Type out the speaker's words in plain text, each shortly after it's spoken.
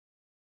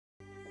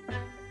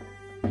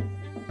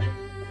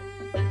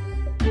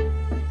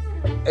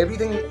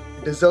everything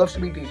deserves to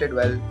be treated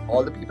well.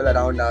 All the people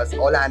around us,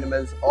 all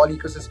animals, all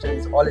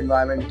ecosystems, all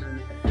environmental,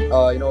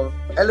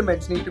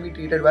 elements need to be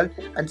treated well,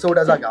 and so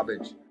does our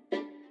garbage.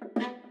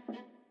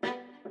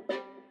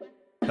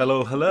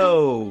 Hello,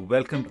 hello.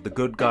 Welcome to the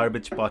Good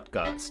Garbage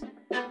Podcast.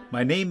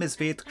 My name is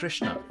Ved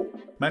Krishna.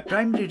 My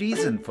primary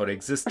reason for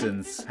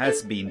existence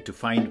has been to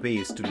find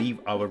ways to leave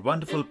our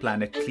wonderful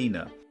planet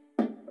cleaner.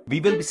 We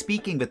will be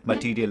speaking with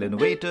material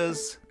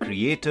innovators,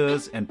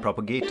 creators, and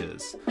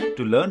propagators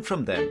to learn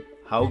from them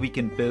how we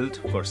can build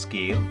for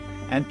scale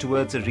and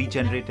towards a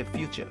regenerative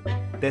future.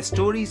 Their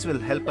stories will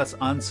help us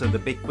answer the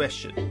big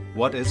question: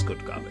 what is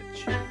good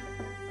garbage?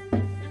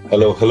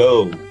 Hello,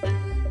 hello.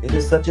 It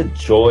is such a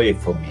joy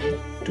for me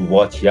to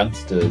watch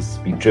youngsters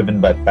be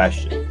driven by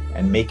passion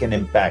and make an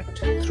impact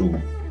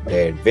through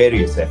their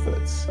various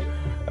efforts.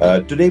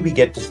 Today we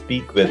get to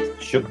speak with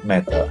Shubh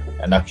Mehta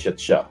and Akshat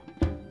Shah,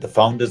 the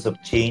founders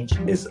of Change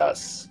Is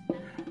Us,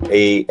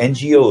 a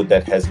NGO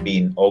that has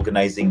been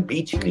organizing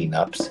beach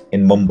cleanups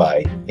in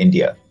Mumbai,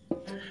 India.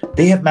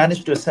 They have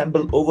managed to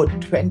assemble over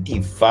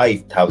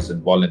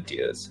 25,000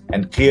 volunteers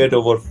and cleared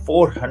over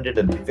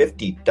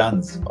 450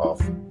 tons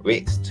of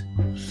waste.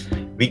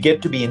 We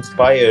get to be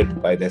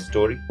inspired by their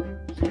story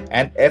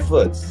and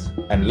efforts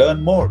and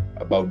learn more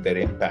about their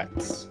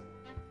impacts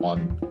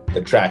on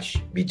the trash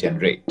we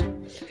generate.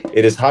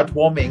 It is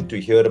heartwarming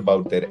to hear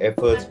about their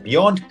efforts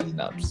beyond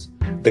cleanups.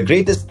 The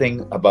greatest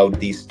thing about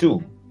these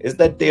two is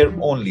that they're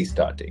only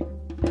starting.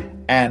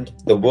 And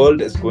the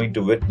world is going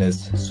to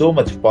witness so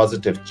much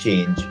positive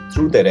change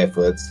through their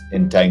efforts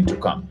in time to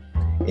come.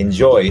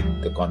 Enjoy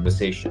the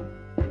conversation.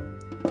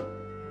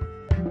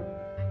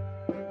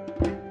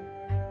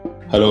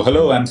 Hello,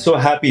 hello. I'm so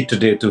happy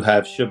today to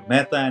have Shubh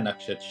Mehta and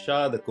Akshat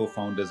Shah, the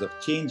co-founders of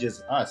Change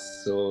Is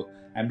Us. So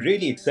I'm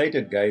really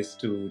excited, guys,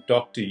 to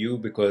talk to you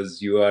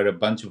because you are a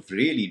bunch of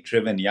really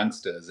driven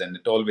youngsters, and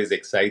it always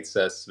excites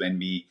us when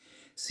we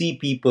see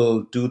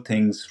people do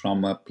things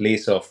from a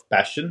place of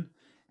passion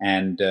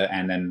and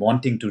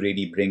wanting to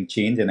really bring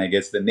change. And I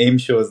guess the name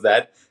shows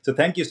that. So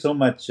thank you so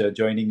much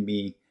joining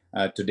me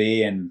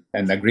today and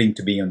agreeing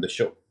to be on the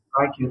show.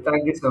 Thank you.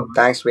 Thank you so much.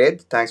 Thanks,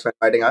 Ved. Thanks for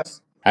inviting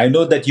us. I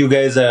know that you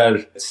guys are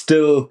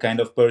still kind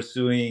of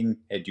pursuing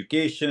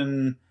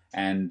education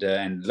and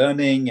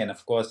learning, and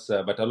of course,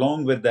 but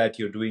along with that,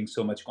 you're doing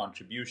so much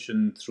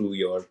contribution through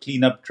your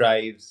cleanup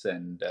drives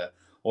and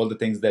all the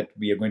things that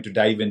we are going to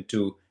dive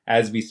into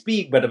as we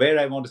speak. But where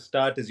I want to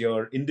start is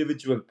your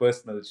individual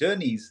personal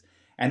journeys,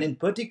 and in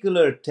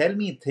particular, tell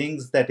me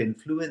things that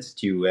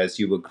influenced you as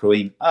you were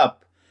growing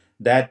up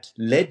that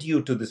led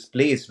you to this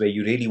place where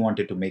you really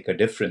wanted to make a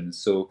difference.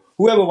 So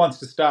whoever wants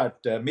to start,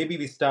 maybe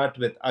we start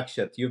with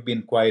Akshat. You've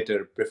been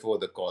quieter before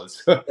the call.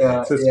 So,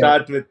 Yeah, so yeah.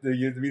 start with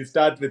you. We'll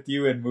start with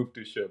you and move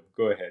to Shubh.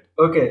 Go ahead.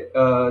 Okay.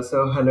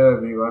 So hello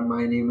everyone.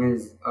 My name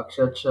is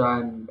Akshat Shah,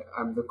 and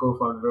I'm the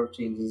co-founder of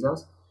Changes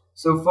Us.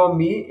 So for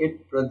me,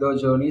 the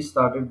journey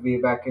started way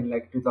back in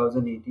like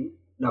 2018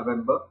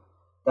 November.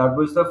 That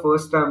was the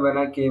first time when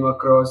I came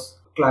across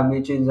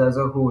climate change as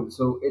a whole.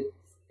 So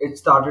it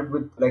started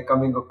with like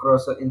coming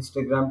across an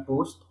Instagram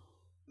post,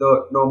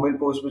 the normal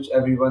post which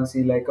everyone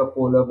see, like a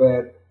polar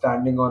bear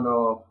standing on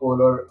a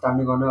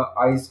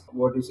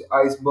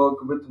iceberg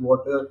with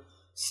water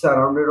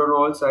surrounded on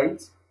all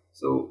sides.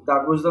 So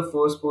that was the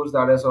first post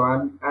that I saw,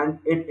 and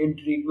it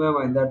intrigued my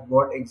mind that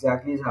what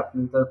exactly is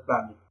happening to the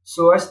planet.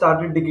 So I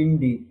started digging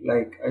deep.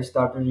 Like I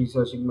started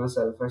researching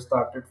myself. I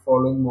started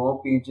following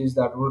more pages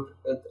that were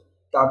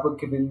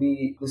giving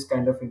me this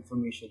kind of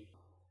information.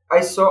 I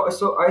saw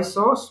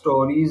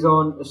stories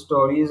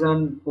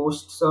and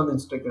posts on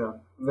Instagram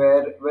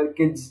where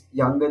kids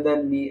younger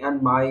than me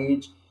and my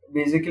age,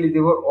 basically they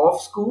were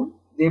off school,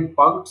 they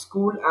bunked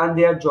school, and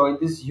they had joined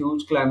this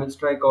huge climate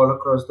strike all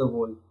across the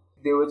world.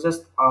 They were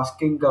just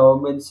asking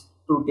governments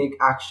to take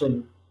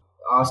action,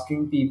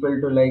 asking people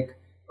to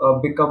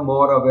become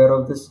more aware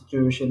of the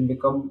situation,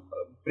 become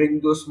bring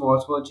those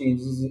small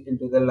changes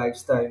into their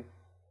lifestyle,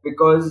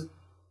 because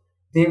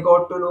they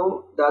got to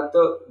know that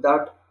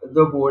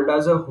the world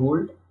as a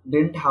whole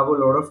didn't have a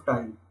lot of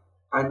time,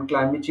 and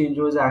climate change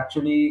was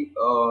actually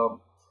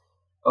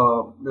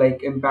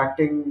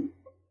impacting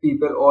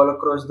people all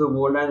across the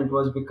world, and it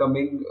was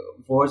becoming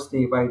worse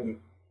day by day.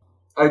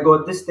 I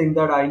got this thing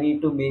that I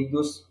need to make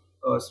those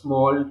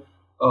small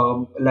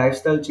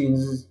lifestyle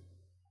changes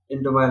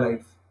into my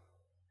life.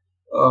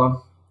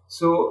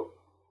 So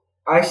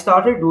I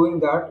started doing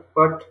that,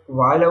 but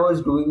while I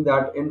was doing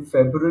that, in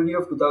February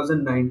of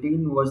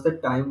 2019 was the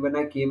time when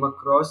I came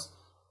across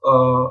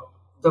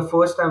the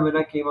first time when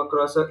I came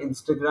across an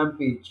Instagram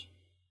page,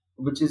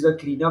 which is a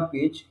cleanup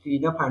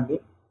handle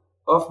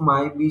of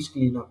my beach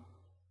cleanup.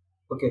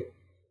 Okay,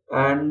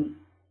 and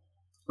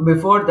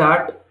before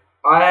that,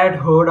 I had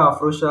heard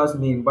Afroshah's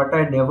name, but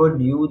I never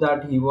knew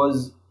that he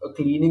was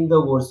cleaning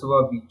the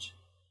Warsaw beach.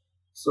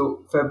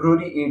 So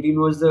February 18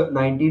 was the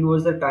 19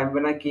 was the time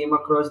when I came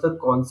across the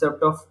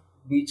concept of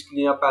beach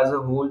cleanup as a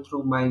whole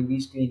through my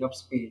beach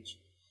cleanups page.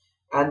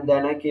 And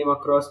then I came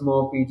across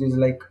more pages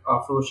like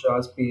Afro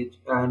Shah's page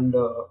and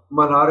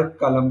Manar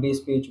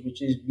Kalambe's page,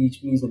 which is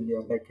Beach Please India,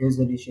 like his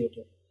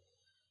initiative.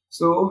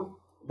 So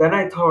then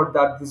I thought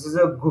that this is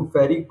a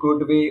very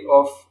good way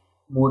of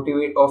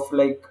motivate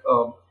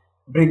of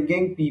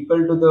bringing people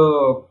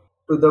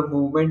to the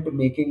movement,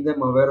 making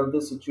them aware of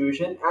the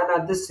situation,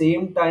 and at the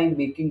same time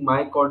making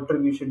my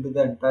contribution to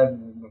the entire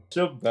movement.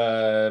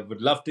 Shubh,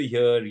 would love to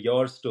hear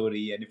your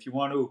story, and if you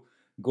want to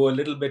go a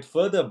little bit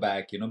further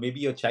back,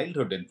 maybe your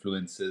childhood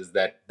influences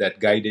that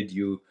guided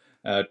you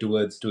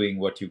towards doing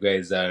what you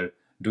guys are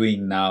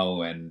doing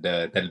now, and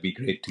that'll be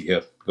great to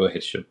hear. Go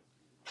ahead, Shubh.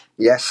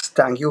 Yes,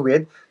 thank you,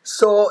 Ved.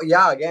 So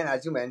yeah, again,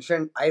 as you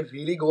mentioned, I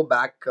really go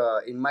back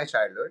in my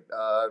childhood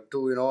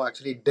to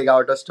actually dig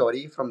out a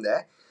story from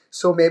there.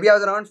 So maybe I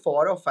was around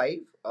 4 or 5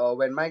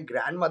 when my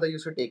grandmother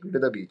used to take me to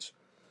the beach,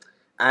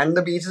 and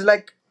the beach is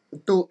like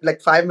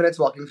 5 minutes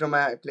walking from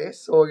my place.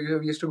 So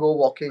we used to go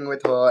walking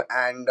with her,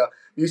 and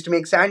we used to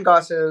make sand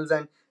castles,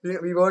 and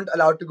we weren't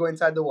allowed to go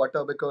inside the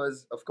water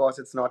because, of course,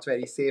 it's not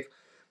very safe.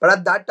 But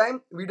at that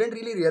time, we didn't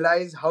really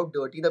realize how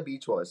dirty the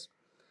beach was.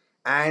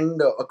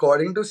 And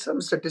according to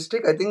some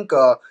statistic, I think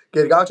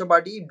Kirgaon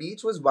Chapati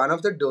beach was one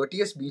of the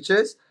dirtiest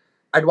beaches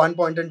at one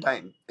point in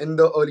time in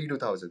the early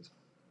 2000s.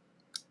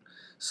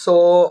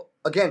 So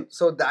again,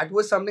 so that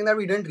was something that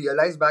we didn't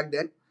realize back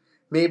then.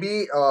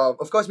 Maybe,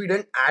 of course, we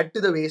didn't add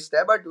to the waste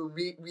there, but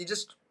we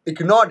just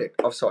ignored it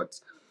of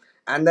sorts.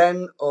 And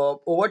then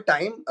over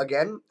time,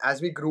 again,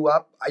 as we grew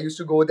up, I used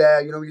to go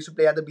there. We used to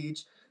play at the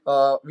beach.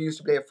 We used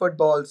to play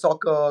football,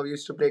 soccer. We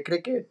used to play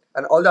cricket,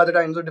 and all the other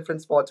kinds of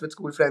different sports with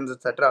school friends,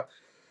 etc.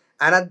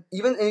 And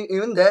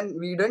even then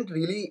we didn't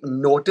really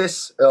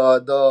notice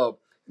the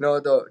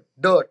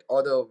dirt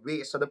or the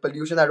waste or the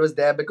pollution that was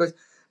there, because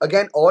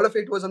again, all of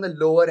it was on the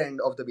lower end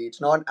of the beach,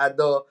 not at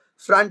the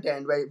front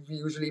end where we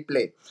usually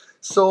play.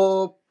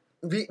 So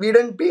we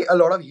didn't pay a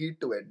lot of heed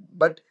to it.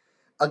 But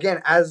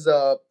again, as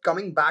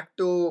coming back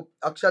to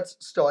Akshat's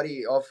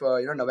story of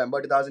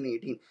November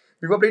 2018,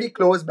 we were pretty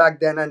close back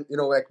then, and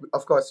like,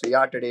 of course we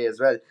are today as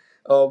well.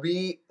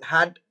 We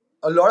had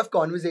a lot of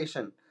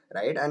conversation,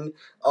 right? And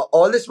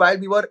all this while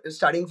we were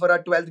studying for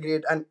our 12th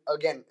grade. And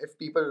again, if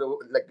people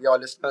like your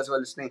listeners were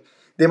listening,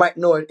 they might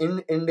know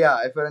in India,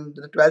 if you're in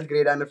the 12th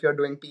grade and if you're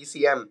doing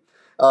PCM,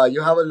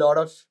 you have a lot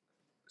of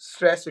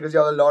stress because you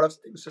have a lot of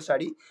things to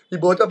study. We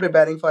both were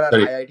preparing for our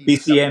Sorry, IIT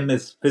PCM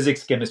is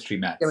physics, chemistry,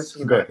 maths.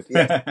 chemistry Go maths.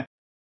 Yes. ahead.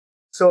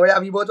 So yeah,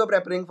 we both were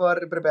preparing for our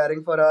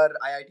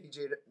IIT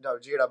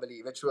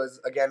JEE, which was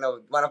again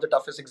one of the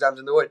toughest exams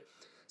in the world.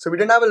 So we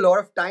didn't have a lot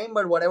of time,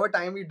 but whatever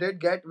time we did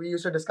get, we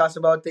used to discuss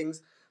about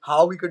things,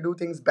 how we could do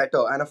things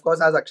better. And of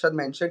course, as Akshat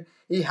mentioned,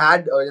 he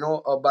had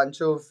a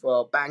bunch of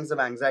pangs of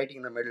anxiety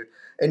in the middle,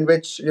 in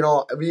which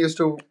we used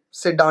to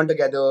sit down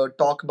together,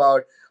 talk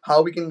about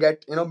how we can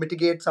get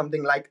mitigate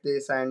something like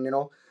this. And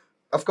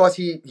of course,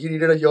 he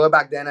needed a year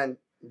back then, and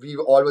we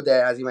all were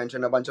there, as he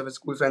mentioned, a bunch of his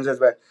school friends as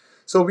well.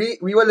 So we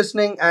were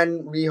listening,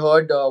 and we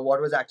heard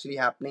what was actually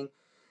happening.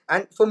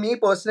 And for me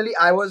personally,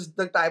 I was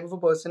the type of a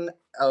person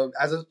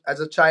as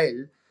a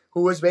child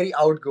who was very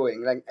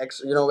outgoing, like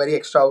very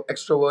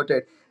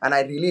extroverted, and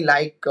I really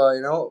like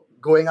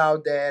going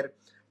out there,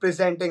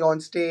 presenting on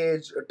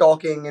stage,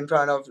 talking in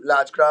front of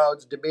large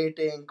crowds,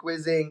 debating,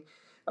 quizzing.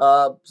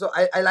 So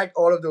I liked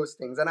all of those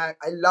things, and I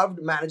loved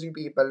managing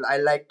people. I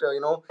liked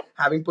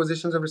having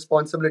positions of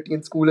responsibility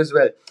in school as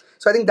well.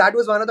 So I think that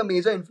was one of the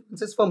major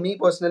influences for me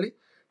personally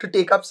to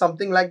take up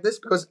something like this,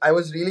 because I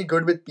was really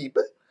good with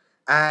people.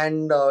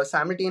 And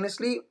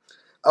simultaneously,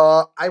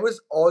 I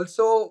was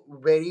also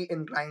very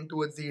inclined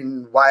towards the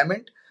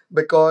environment,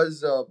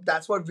 because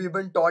that's what we've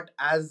been taught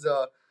as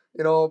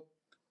you know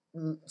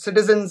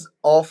citizens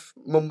of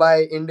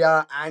Mumbai,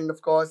 India, and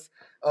of course,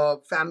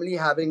 family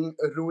having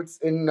roots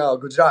in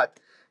Gujarat.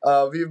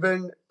 We've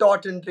been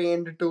taught and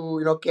trained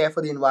to care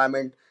for the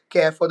environment,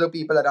 care for the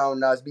people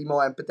around us, be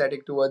more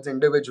empathetic towards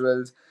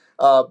individuals.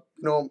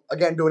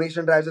 Again,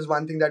 donation drives is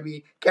one thing that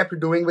we kept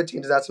doing with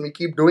Changes Us, and we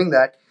keep doing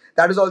that.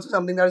 That is also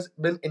something that has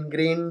been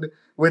ingrained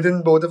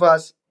within both of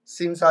us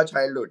since our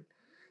childhood.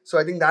 So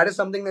I think that is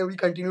something that we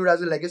continued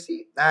as a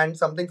legacy, and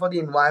something for the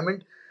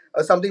environment,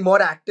 something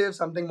more active,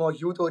 something more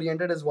youth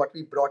oriented is what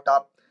we brought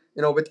up,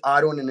 with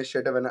our own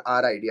initiative and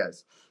our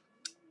ideas.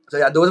 So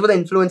yeah, those were the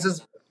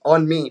influences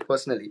on me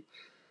personally.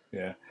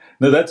 Yeah.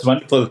 No, that's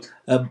wonderful.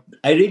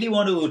 I really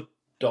want to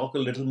talk a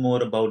little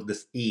more about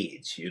this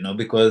age,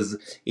 because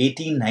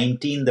 18,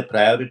 19, the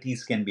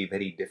priorities can be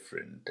very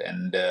different.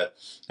 And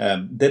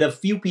there are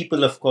few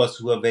people, of course,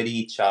 who are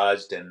very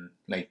charged, and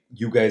like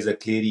you guys are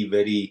clearly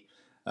very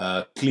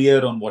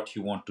clear on what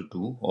you want to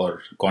do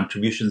or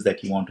contributions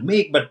that you want to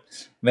make. But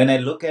when I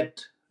look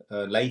at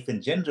life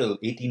in general,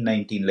 18,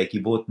 19, like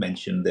you both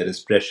mentioned, there is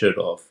pressure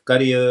of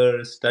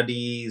career,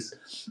 studies,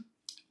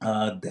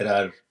 there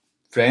are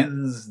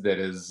friends, there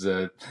is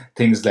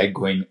things like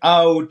going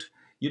out,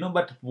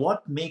 but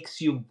what makes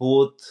you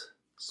both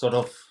sort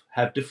of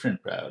have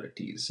different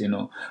priorities?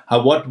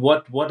 How,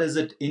 what is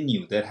it in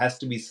you? There has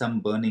to be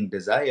some burning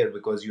desire,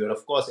 because you're,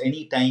 of course,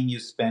 any time you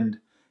spend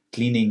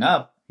cleaning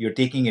up, you're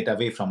taking it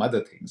away from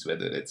other things,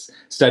 whether it's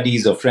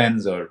studies or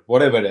friends or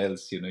whatever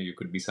else. You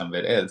could be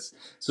somewhere else.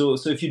 So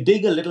if you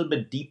dig a little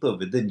bit deeper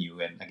within you,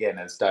 and again,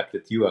 I'll start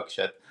with you,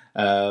 Akshat.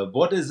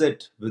 What is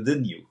it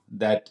within you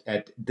that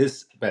at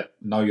this, well,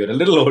 now you're a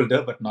little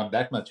older, but not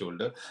that much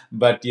older,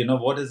 but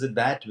what is it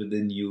that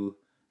within you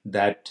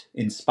that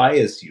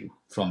inspires you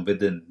from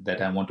within,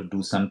 that I want to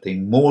do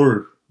something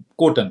more,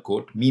 quote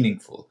unquote,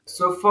 meaningful?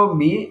 So for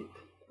me,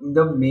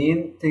 the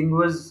main thing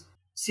was,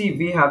 see,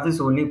 we have this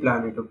only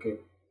planet, okay,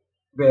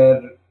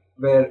 where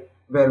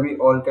where we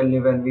all can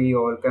live and we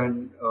all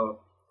can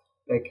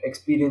like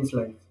experience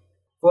life.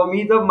 For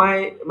me, the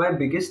my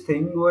biggest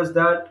thing was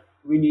that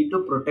we need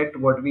to protect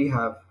what we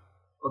have.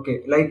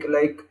 Okay, like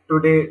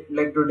today,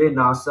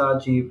 NASA,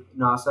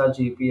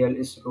 JPL,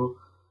 ISRO,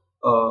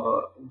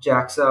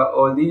 JAXA,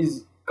 all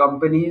these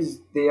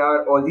companies, they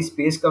are all these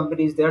space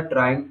companies. They are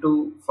trying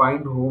to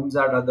find homes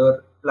at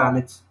other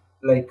planets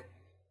like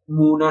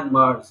Moon and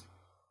Mars.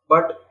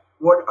 But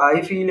what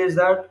I feel is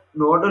that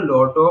not a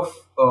lot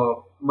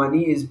of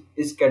money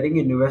is getting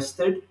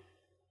invested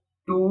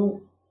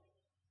to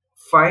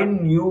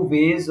find new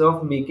ways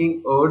of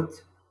making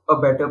Earth a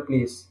better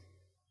place.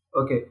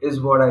 Okay, is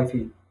what I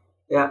feel.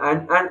 Yeah,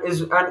 and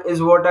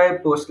is what I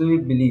personally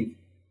believe.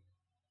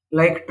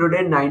 Like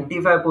today,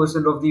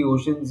 95% of the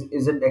oceans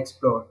isn't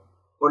explored.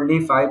 Only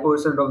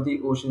 5% of the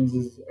oceans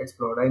is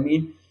explored. I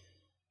mean,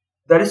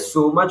 there is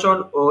so much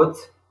on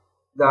Earth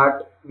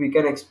that we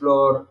can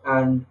explore,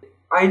 and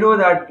I know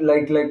that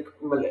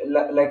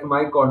like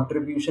my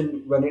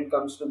contribution when it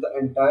comes to the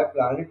entire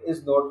planet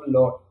is not a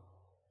lot.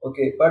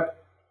 Okay,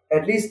 but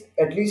at least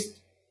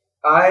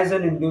I as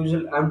an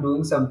individual, I'm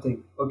doing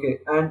something. Okay,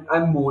 and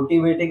I'm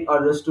motivating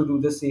others to do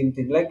the same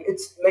thing. Like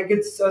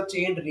it's a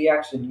chain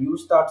reaction. You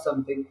start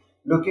something,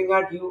 looking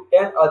at you,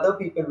 10 other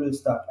people will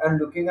start, and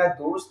looking at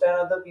those 10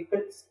 other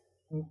people,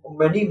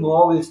 many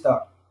more will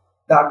start.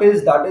 That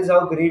is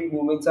how great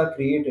movements are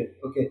created.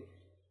 Okay,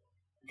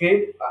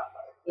 great.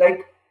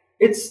 Like,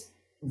 it's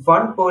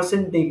one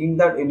person taking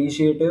that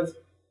initiative,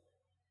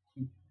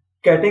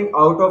 getting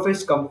out of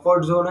his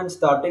comfort zone and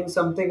starting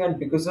something, and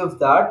because of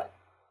that,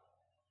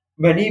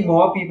 many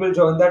more people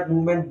join that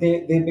movement.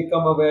 They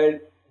become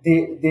aware.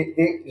 They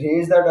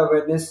raise that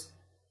awareness.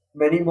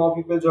 Many more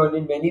people join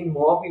in. Many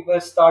more people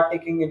start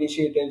taking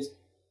initiatives.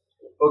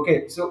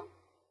 Okay, so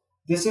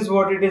this is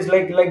what it is.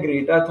 Like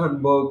Greta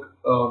Thunberg,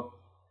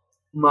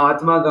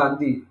 Mahatma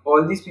Gandhi,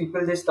 all these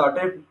people, they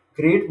started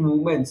great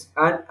movements,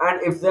 and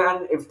if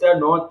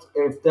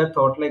they're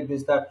thought like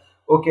this, that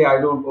okay,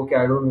 I don't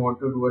want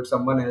to do it,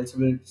 someone else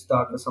will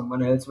start or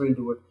someone else will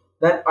do it,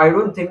 then I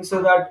don't think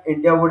so that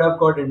India would have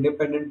got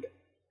independent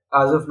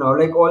as of now.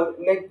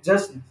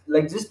 Just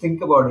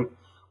think about it.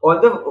 All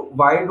the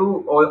Why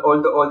do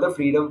all the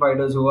freedom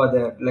fighters who are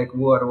there, like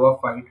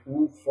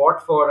who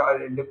fought for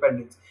our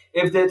independence,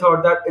 if they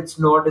thought that it's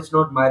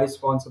not my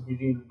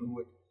responsibility to do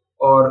it,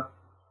 or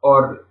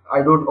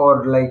I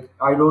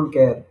don't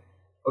care,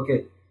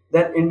 okay,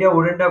 then India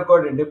wouldn't have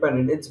got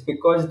independent. It's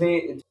because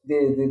they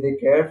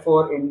cared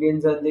for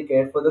Indians and they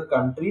cared for the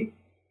country,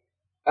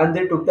 and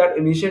they took that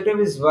initiative,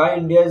 is why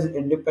India is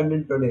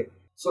independent today.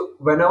 So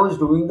when I was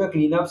doing the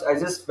cleanups, I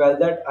just felt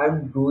that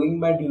I'm doing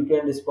my duty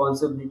and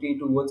responsibility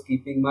towards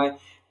keeping my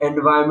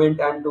environment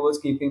and towards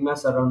keeping my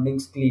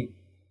surroundings clean.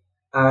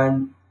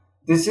 And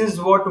this is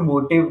what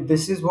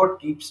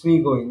keeps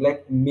me going,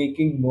 like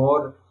making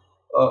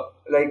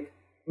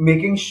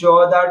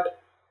sure that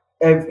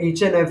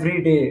each and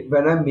every day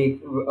when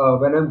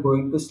I'm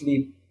going to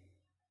sleep,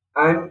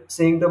 I'm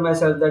saying to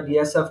myself that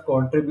yes, I've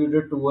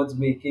contributed towards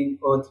making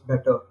Earth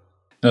better.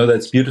 No,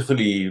 that's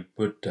beautifully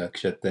put,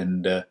 Akshat.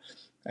 And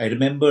I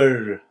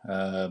remember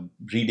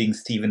reading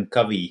Stephen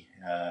Covey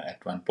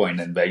at one point,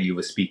 and while you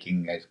were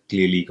speaking, I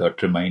clearly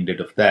got reminded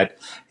of that.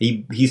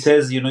 He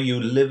says, you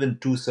live in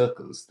two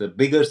circles. The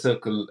bigger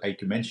circle,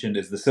 like you mentioned,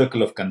 is the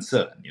circle of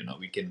concern.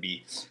 We can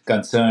be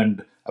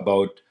concerned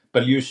about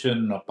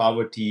pollution or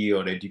poverty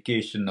or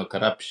education or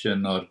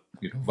corruption or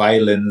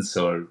violence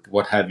or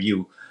what have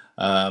you.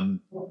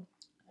 Um,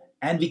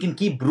 and we can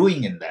keep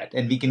brewing in that,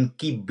 and we can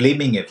keep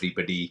blaming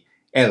everybody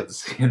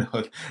else.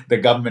 The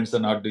governments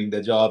are not doing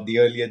the job, the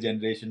earlier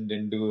generation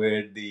didn't do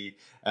it, the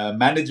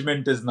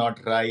management is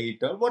not right,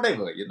 or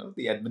whatever.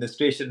 The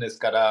administration is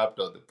corrupt,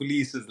 or the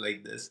police is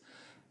like this.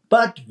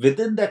 But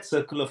within that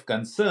circle of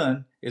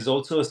concern is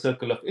also a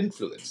circle of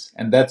influence.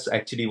 And that's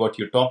actually what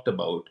you talked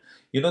about.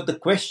 The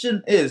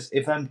question is,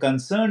 if I'm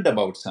concerned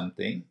about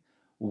something,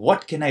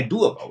 what can I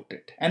do about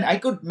it? And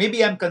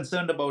maybe I'm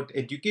concerned about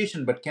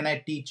education, but can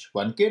I teach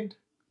one kid,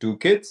 two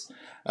kids?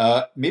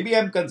 Maybe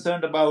I'm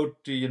concerned about,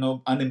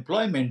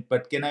 unemployment,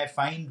 but can I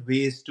find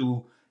ways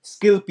to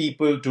skill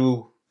people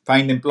to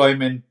find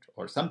employment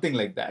or something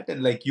like that?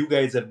 And like you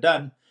guys have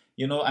done,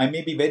 I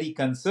may be very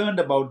concerned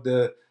about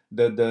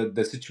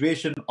the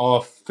situation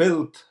of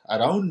filth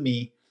around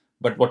me,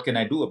 but what can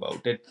I do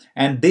about it?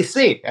 And they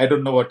say, I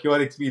don't know what your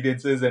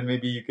experience is, and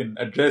maybe you can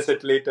address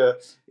it later,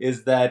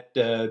 is that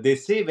they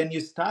say when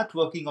you start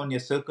working on your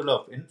circle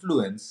of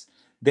influence,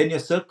 then your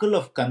circle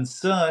of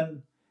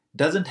concern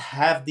doesn't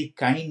have the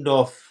kind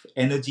of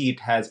energy it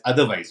has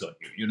otherwise on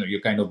you. You know,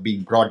 you're kind of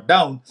being brought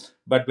down.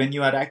 But when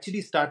you are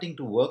actually starting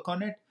to work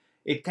on it,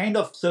 it kind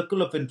of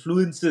circle of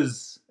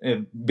influences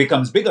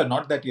becomes bigger.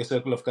 Not that your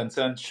circle of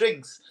concern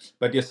shrinks,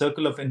 but your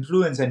circle of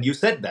influence. And you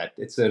said that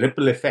it's a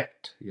ripple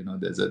effect. You know,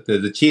 there's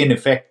a chain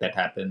effect that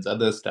happens.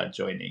 Others start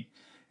joining,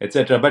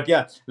 etc. But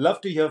yeah,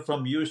 love to hear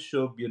from you,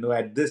 Shubh. You know,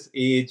 at this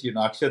age, you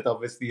know, Akshat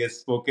obviously has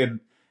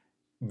spoken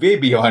way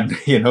beyond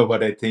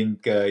what I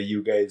think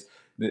you guys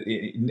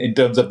in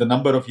terms of the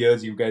number of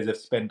years you guys have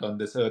spent on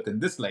this earth in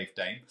this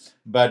lifetime.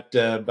 But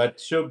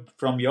Shubh,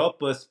 from your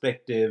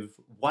perspective,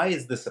 why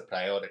is this a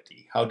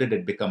priority? How did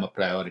it become a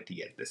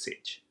priority at this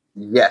age?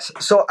 Yes.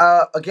 So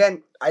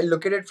again, I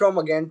look at it from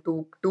again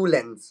two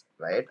lens,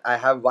 right? I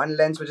have one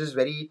lens which is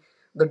very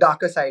the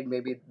darker side,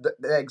 maybe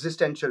the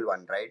existential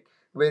one, right?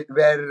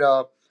 Where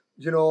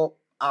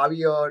are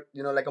we a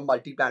like a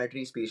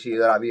multi-planetary species,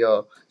 or are we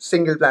a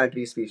single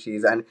planetary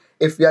species? And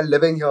if we are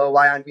living here,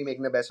 why aren't we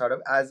making the best out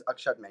of, as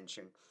Akshat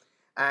mentioned?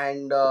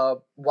 And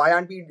why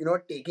aren't we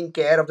taking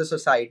care of the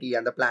society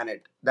and the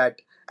planet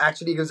that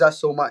actually gives us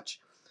so much?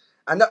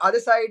 And the other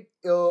side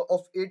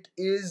of it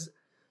is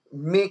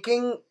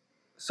making,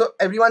 so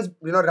everyone's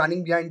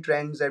running behind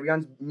trends,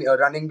 everyone's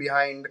running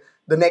behind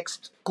the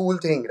next cool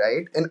thing,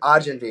 right, in our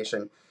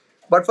generation.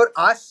 But for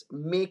us,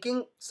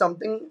 making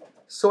something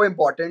so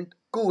important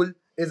cool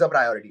is a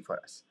priority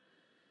for us,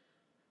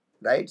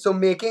 right? So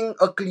making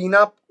a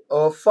cleanup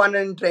fun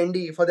and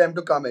trendy for them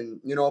to come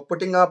in,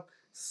 putting up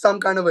some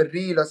kind of a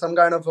reel or some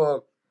kind of a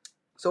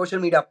social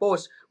media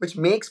post which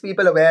makes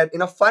people aware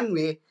in a fun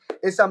way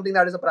is something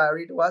that is a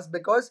priority to us,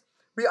 because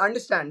we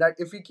understand that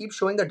if we keep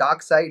showing the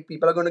dark side,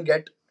 people are going to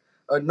get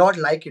not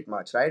like it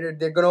much, right?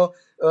 They're going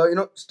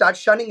to start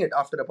shunning it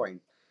after a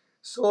point.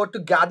 So to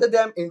gather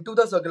them into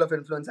the circle of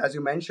influence, as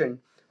you mentioned,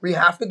 we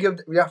have to give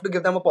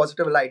them a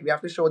positive light. We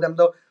have to show them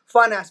the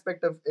fun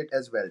aspect of it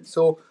as well.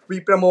 So we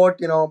promote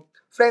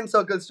friend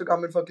circles to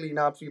come in for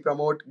cleanups. We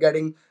promote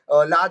getting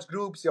large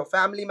groups, your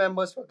family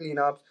members, for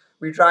cleanups.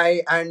 We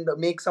try and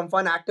make some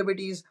fun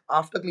activities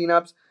after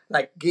cleanups,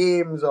 like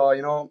games, or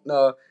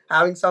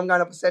having some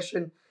kind of a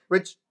session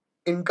which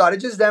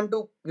encourages them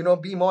to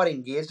be more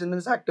engaged in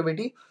this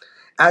activity,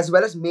 as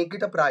well as make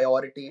it a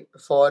priority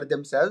for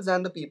themselves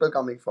and the people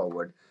coming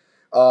forward.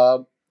 uh,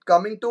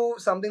 Coming to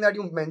something that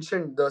you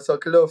mentioned, the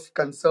circle of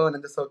concern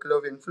and the circle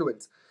of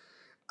influence,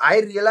 I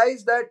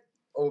realized that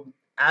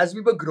as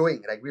we were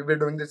growing, like we were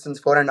doing this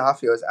since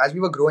 4.5 years, as we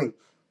were growing,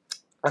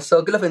 a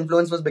circle of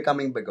influence was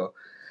becoming bigger.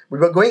 We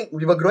were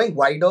growing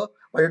wider,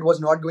 but it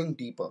was not going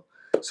deeper.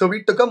 So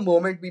we took a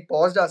moment, we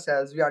paused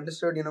ourselves, we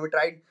understood, we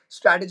tried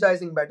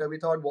strategizing better. We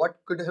thought, what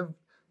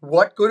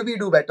could we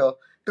do better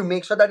to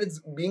make sure that it's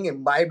being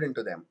imbibed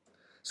into them.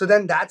 So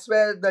then that's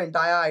where the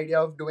entire idea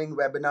of doing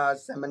webinars,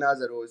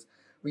 seminars arose.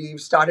 We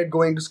started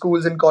going to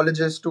schools and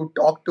colleges to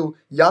talk to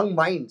young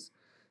minds,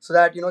 so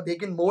that they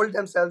can mold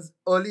themselves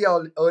early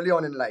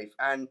on in life,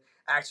 and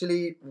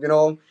actually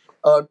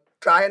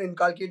try and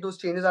inculcate those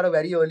changes at a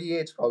very early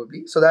age,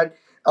 probably, so that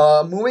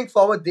moving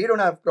forward they don't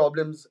have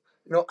problems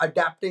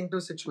adapting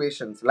to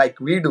situations like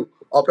we do,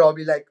 or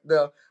probably like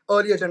the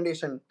earlier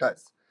generation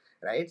does,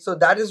 right? So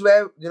that is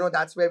where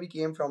that's where we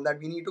came from, that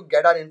we need to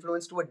get our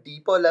influence to a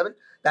deeper level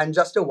than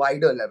just a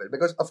wider level,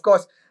 because of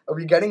course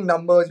we're getting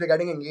numbers, we're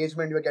getting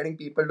engagement, we're getting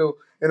people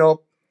to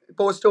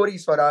post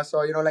stories for us,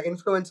 or like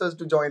influencers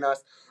to join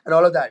us and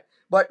all of that.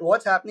 But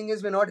what's happening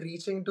is we're not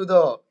reaching to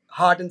the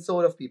heart and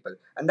soul of people,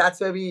 and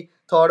that's where we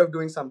thought of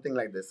doing something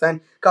like this.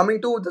 And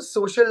coming to the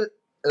social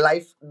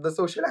life, the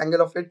social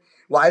angle of it,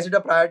 why is it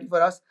a priority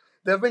for us?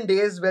 There have been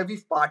days where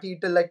we've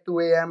partied till like 2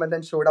 a.m. and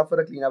then showed up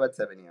for a cleanup at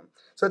 7 a.m.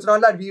 So it's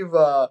not that we've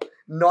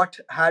not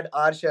had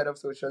our share of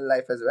social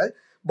life as well.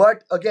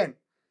 But again,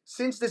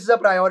 since this is a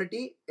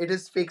priority, it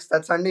is fixed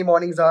that Sunday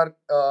mornings are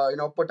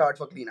put out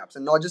for cleanups,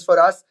 and not just for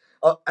us,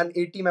 an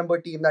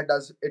 80-member team that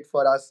does it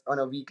for us on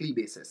a weekly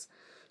basis.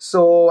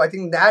 So I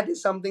think that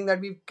is something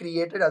that we've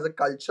created as a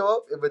culture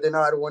within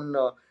our own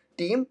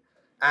team,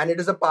 and it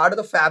is a part of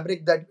the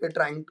fabric that we're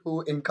trying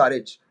to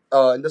encourage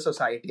in the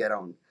society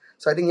around.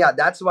 So I think, yeah,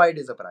 that's why it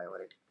is a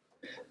priority.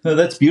 No,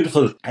 that's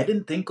beautiful. I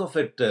didn't think of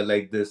it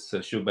like this,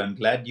 Shubh. I'm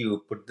glad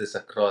you put this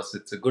across.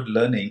 It's a good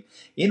learning.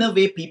 In a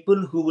way,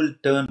 people who will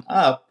turn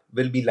up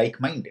will be like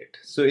minded.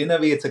 So, in a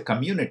way, it's a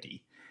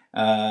community.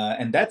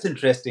 And that's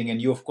interesting. And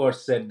you, of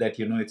course, said that,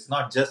 it's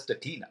not just a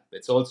cleanup,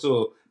 it's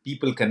also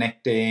people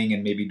connecting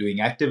and maybe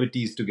doing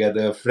activities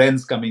together,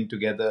 friends coming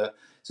together.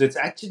 So, it's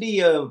actually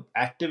a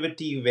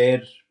activity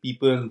where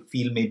people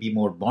feel maybe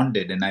more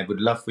bonded. And I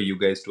would love for you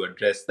guys to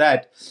address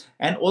that,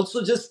 and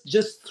also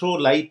just throw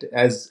light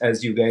as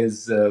you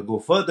guys go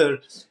further.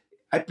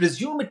 I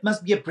presume it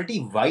must be a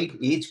pretty wide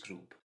age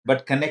group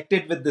but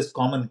connected with this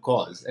common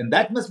cause, and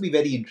that must be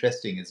very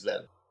interesting as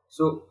well.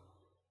 So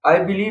I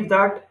believe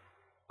that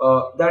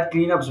that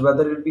cleanups,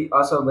 whether it be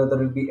us or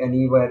whether it be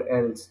anywhere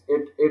else,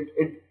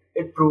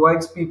 it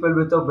provides people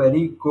with a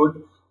very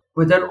good,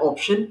 with an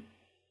option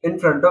in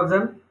front of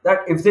them, that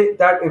if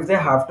they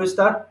have to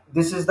start,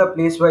 this is the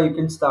place where you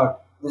can start.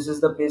 this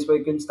is the place where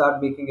you can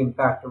start making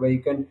impact, where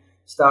you can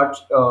start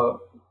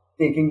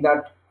taking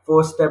that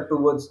first step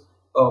towards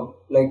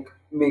like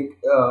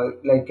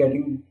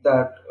getting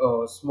that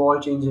small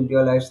change into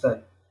your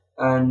lifestyle.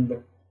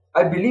 And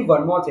I believe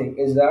one more thing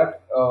is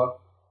that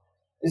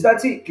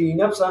see,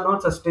 cleanups are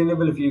not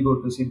sustainable if you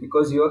go to sea,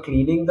 because you are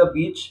cleaning the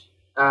beach,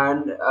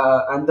 and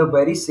the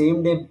very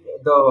same day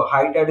the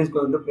high tide is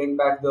going to bring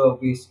back the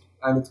waste,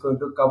 and it's going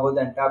to cover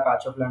the entire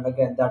patch of land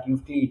again that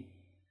you've cleaned.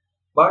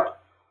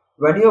 But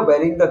when you're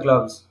wearing the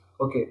gloves,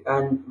 okay,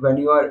 and when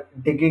you are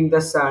digging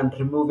the sand,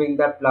 removing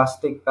that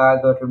plastic bag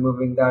or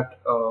removing that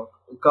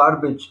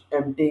garbage,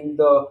 emptying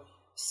the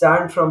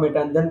sand from it,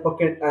 and then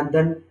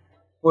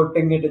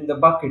putting it in the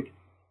bucket,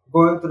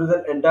 going through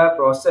the entire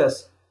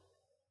process,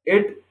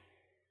 it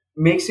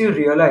makes you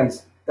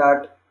realize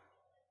that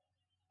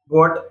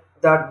what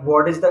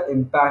is the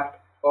impact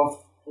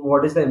of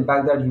what is the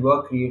impact that you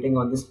are creating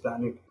on this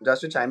planet.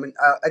 Just to chime in,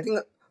 I think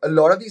a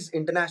lot of these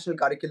international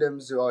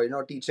curriculums,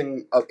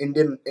 teaching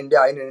India in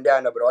India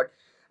and abroad,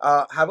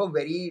 have a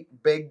very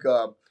big,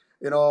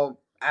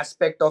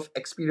 aspect of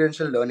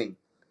experiential learning,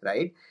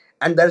 right?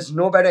 And there's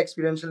no better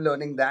experiential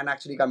learning than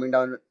actually coming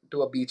down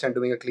to a beach and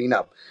doing a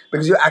cleanup,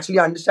 because you're actually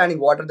understanding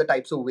what are the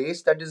types of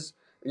waste that is,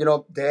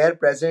 there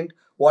present.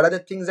 What are the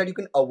things that you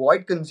can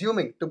avoid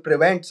consuming to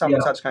prevent some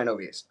Yeah, such kind of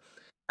waste,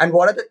 and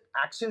what are the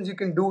actions you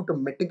can do to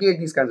mitigate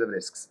these kinds of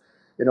risks.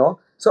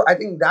 So I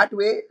think that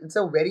way it's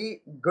a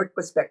very good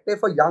perspective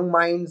for young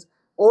minds,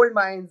 old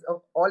minds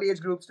of all age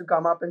groups to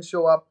come up and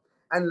show up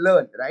and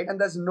learn, right? And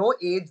there's no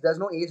age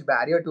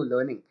barrier to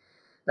learning.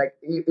 Like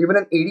even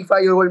an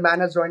 85-year-old man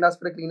has joined us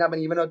for a cleanup,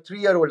 and even a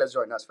 3-year-old has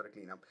joined us for a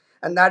cleanup.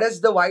 And that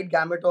is the wide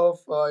gamut of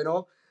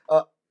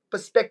uh,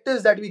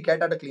 perspectives that we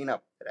get at a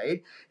cleanup,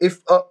 right?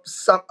 If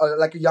some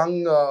like a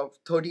young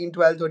 13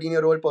 12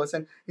 13-year-old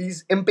person,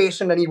 he's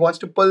impatient and he wants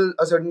to pull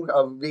a certain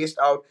waste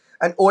out,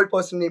 an old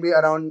person maybe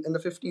around in the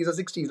 50s or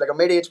 60s, like a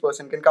mid-age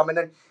person, can come in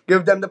and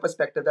give them the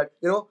perspective that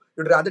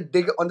you'd rather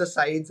dig on the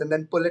sides and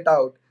then pull it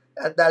out.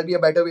 That'll be a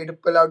better way to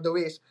pull out the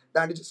waste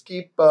than to just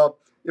keep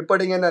you're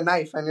putting in a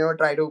knife and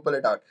try to pull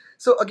it out.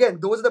 So again,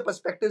 those are the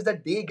perspectives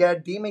that they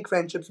get. They make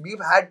friendships. We've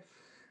had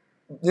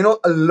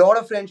a lot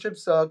of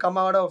friendships come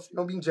out of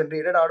being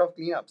generated out of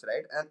cleanups,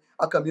 right? And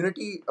our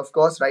community, of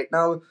course, right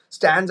now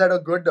stands at a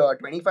good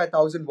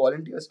 25,000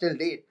 volunteers till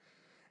date.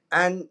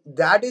 And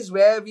that is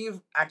where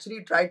we've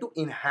actually tried to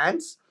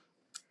enhance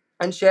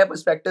and share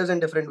perspectives in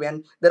different ways.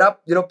 And there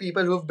are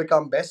people who've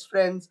become best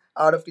friends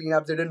out of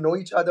cleanups. They didn't know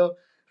each other,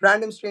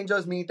 random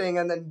strangers meeting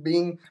and then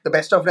being the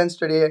best of friends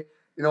today.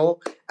 You know,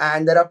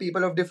 and there are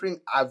people of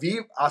different. We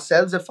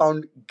ourselves have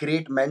found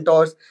great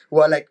mentors who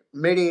are like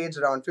mid-age,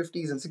 around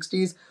 50s and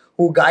 60s,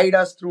 who guide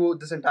us through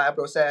this entire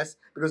process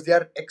because they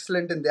are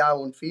excellent in their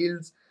own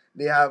fields.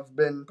 They have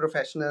been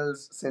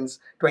professionals since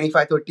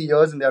 25, 30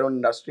 years in their own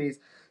industries.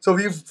 So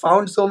we've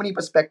found so many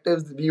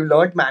perspectives. We've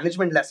learned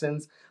management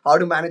lessons, how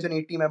to manage an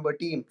 80-member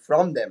team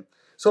from them.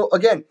 So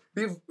again,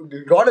 we've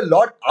got a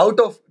lot out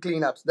of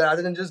cleanups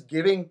rather than just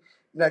giving,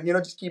 like,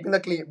 just keeping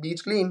the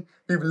beach clean.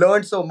 We've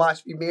learned so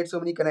much. We've made so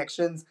many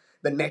connections.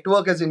 The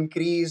network has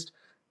increased,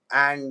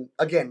 and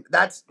again,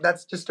 that's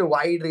just a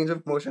wide range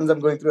of emotions I'm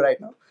going through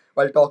right now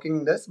while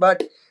talking this.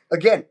 But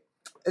again,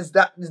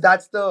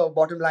 that's the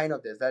bottom line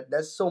of this. That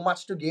there's so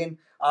much to gain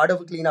out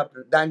of a cleanup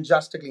than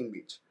just a clean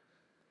beach.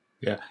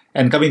 Yeah,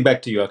 and coming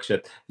back to you,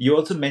 Akshat, you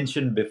also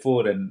mentioned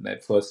before, and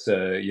at first,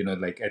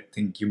 like I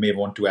think you may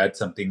want to add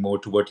something more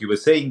to what you were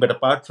saying. But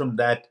apart from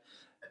that,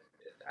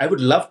 I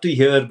would love to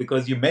hear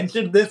because you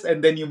mentioned this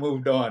and then you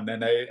moved on,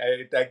 and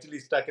it actually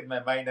stuck in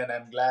my mind, and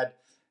I'm glad.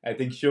 I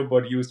think Shubh,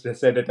 what you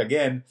said it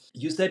again.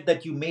 You said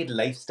that you made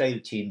lifestyle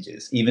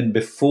changes even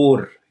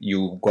before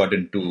you got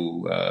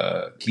into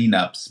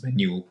cleanups when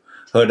you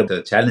heard about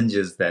the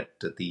challenges that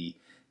the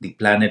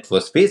planet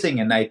was facing,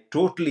 and I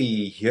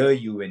totally hear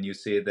you when you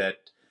say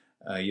that.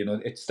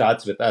 It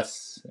starts with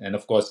us. And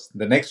of course,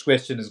 the next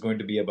question is going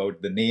to be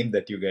about the name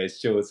that you guys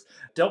chose.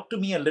 Talk to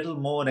me a little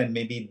more, and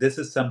maybe this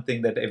is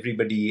something that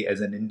everybody as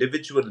an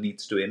individual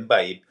needs to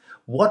imbibe.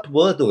 What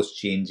were those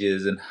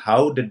changes and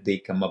how did they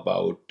come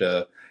about?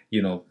 That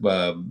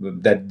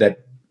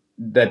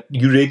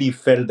you really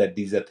felt that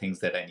these are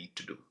things that I need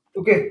to do.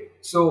 Okay,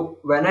 so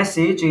when I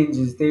say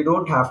changes, they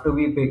don't have to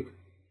be big.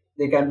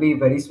 They can be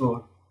very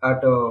small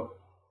at a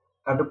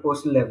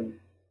personal level,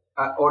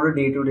 or a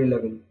day-to-day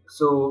level.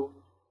 So,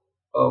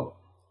 uh,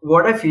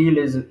 what I feel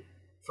is,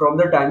 from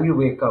the time you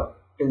wake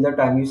up till the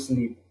time you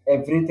sleep,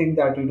 everything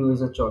that you do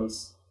is a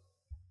choice,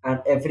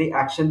 and every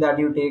action that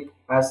you take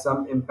has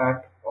some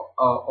impact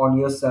on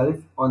yourself,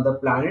 on the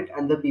planet,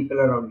 and the people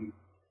around you.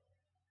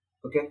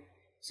 Okay,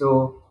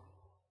 so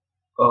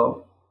uh,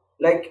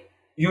 like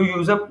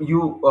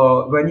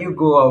when you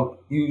go out,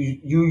 you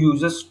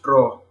use a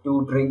straw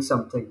to drink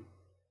something.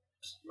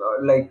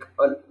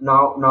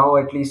 Now,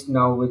 at least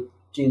now, with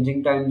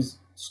changing times,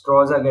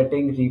 straws are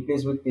getting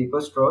replaced with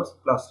paper straws.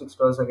 Plastic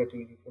straws are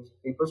getting replaced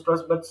with paper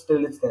straws, but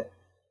still it's there.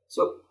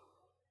 So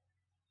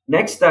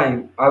next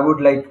time, I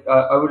would like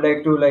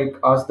to like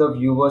ask the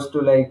viewers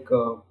to like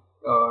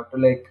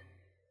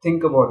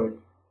Think about it.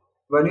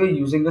 When you're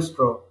using a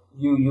straw,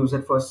 you use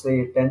it for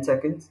say 10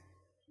 seconds,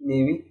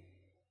 maybe.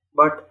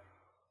 But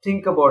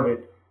think about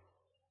it.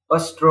 A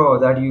straw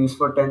that you use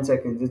for 10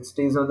 seconds, it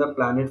stays on the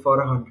planet for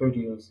 100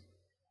 years.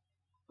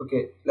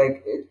 Okay,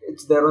 like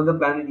it's there on the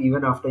planet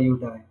even after you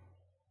die.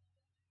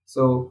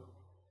 So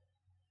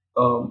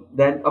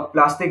then a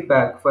plastic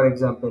bag, for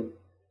example,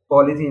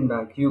 polythene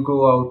bag, you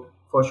go out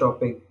for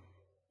shopping,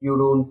 you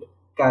don't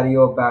carry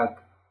your bag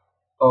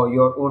or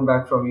your own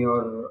bag from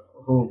your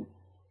home,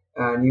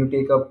 and you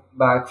take a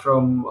bag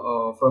from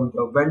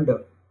the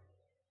vendor.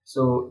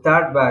 So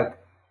that bag,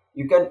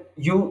 you can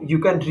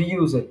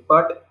reuse it,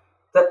 but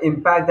the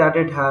impact that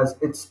it has,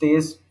 it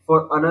stays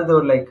for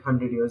another like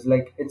 100 years.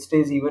 Like it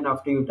stays even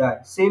after you die.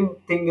 Same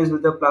thing is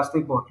with the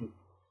plastic bottle.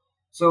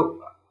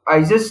 So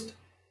I just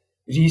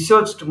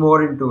researched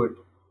more into it,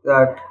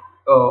 that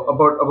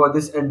about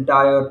this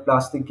entire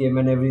plastic game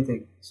and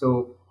everything.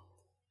 So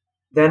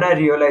then I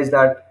realized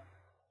that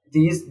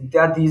these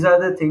are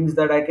the things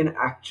that I can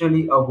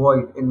actually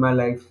avoid in my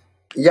life.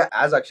 Yeah,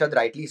 as Akshat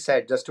rightly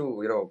said, just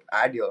to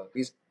add here,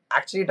 he's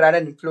actually trying to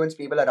influence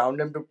people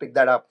around him to pick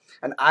that up.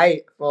 And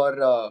I,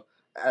 for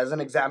as an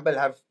example,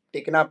 have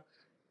taken up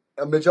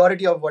a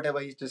majority of whatever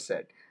he just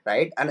said,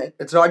 right? And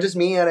it's not just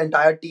me, an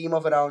entire team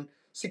of around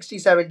 60,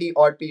 70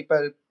 odd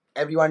people,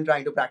 everyone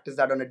trying to practice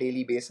that on a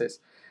daily basis.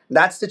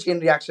 That's the chain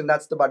reaction,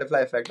 that's the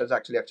butterfly effect that's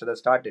actually Akshat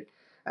started.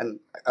 And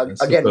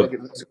again, Superb.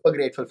 we're super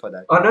grateful for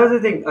that. Another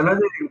thing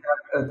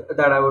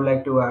that I would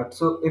like to add.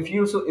 So if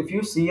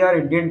you see our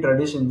Indian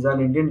traditions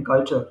and Indian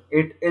culture,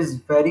 it is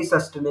very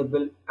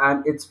sustainable,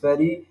 and it's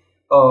very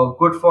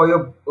good for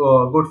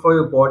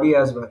your body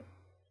as well,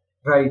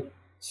 right?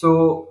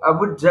 So I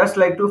would just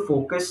like to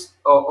focus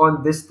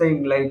on this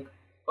thing. Like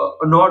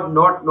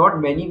not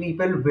many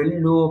people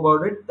will know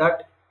about it,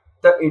 that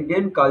the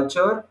Indian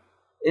culture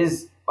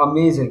is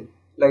amazing.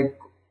 Like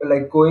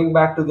going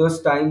back to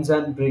those times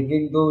and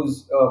bringing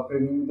those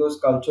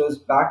cultures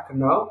back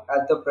now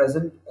at the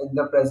present in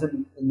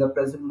the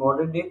present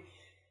modern day.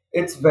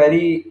 It's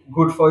very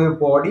good for your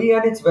body,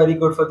 and it's very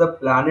good for the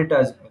planet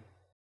as well.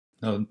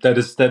 No, that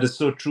is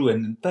so true.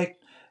 And in fact,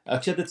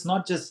 Akshat, it's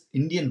not just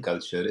Indian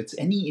culture; it's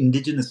any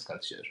indigenous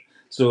culture.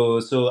 So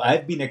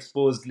I've been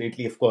exposed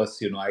lately. Of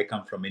course, I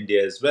come from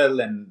India as well,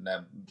 and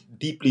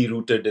deeply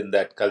rooted in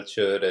that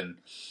culture. And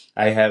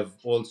I have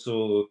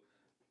also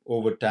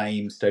over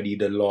time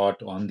studied a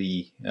lot on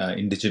the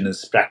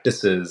indigenous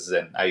practices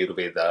and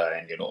Ayurveda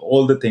and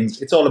all the things.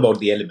 It's all about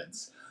the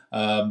elements.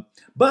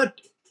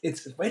 But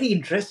it's very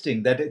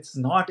interesting that it's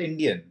not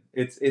Indian.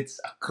 It's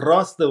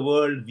across the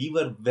world. We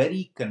were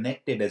very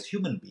connected as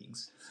human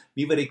beings.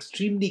 We were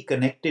extremely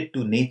connected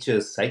to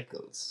nature's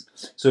cycles.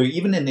 So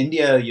even in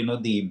India,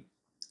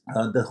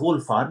 the whole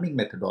farming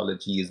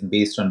methodology is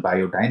based on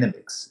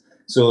biodynamics.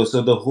 So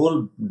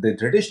the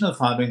traditional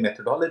farming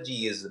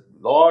methodology is a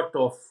lot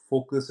of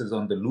focus is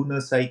on the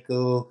lunar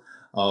cycle,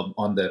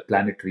 on the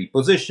planetary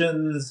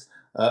positions,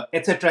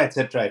 etc.,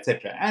 etc.,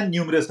 etc., and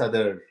numerous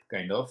other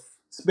kind of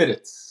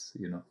spirits.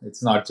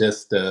 It's not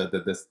just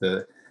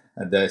the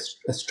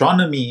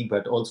astronomy,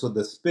 but also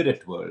the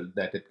spirit world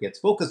that it gets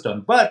focused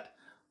on. But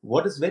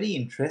what is very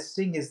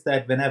interesting is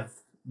that when I've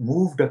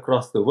moved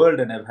across the world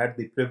and I've had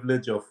the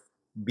privilege of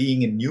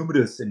being in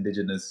numerous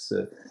indigenous,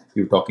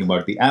 you're talking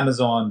about the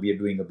Amazon. We are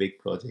doing a big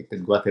project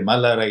in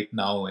Guatemala right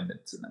now, and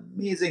it's an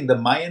amazing. The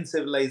Mayan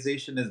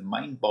civilization is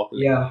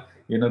mind-boggling. Yeah.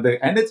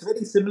 And it's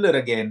very similar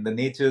again. The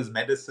nature's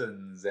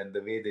medicines and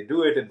the way they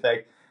do it. In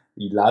fact,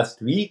 last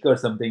week or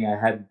something, I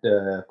had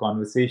a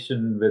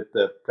conversation with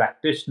a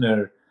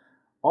practitioner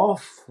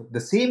of the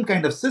same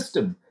kind of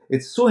system.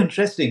 It's so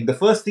interesting. The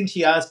first thing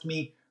she asked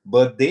me,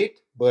 birth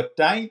date, birth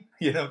time,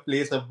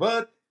 place of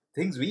birth,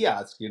 things we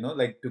ask,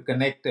 like to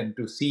connect and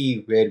to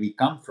see where we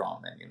come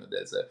from. And,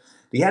 there's a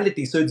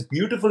reality. So it's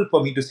beautiful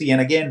for me to see. And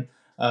again,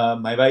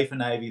 my wife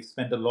and I, we've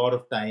spent a lot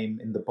of time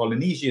in the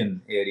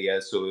Polynesian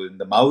area, so in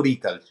the Maori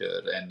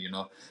culture, and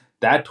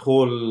that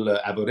whole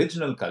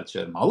Aboriginal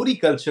culture, Maori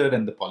culture,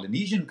 and the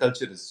Polynesian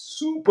culture is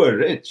super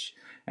rich,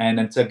 and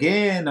it's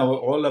again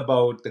all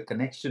about the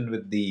connection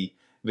with the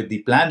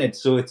planet.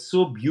 So it's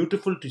so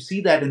beautiful to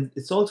see that, and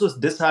it's also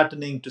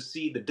disheartening to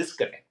see the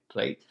disconnect,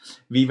 right?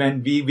 We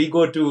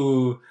go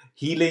to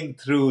healing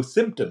through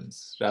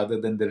symptoms rather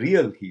than the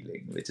real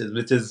healing, which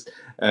is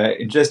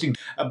interesting.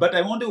 But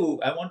I want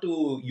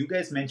to you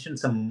guys mentioned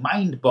some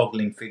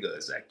mind-boggling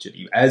figures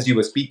actually as you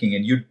were speaking,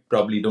 and you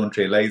probably don't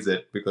realize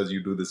it because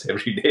you do this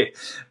every day.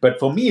 But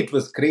for me, it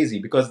was crazy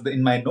because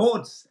in my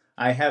notes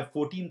I have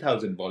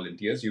 14,000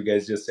 volunteers. You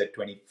guys just said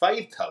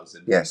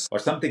 25,000 Yes. or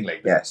something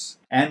like that. Yes.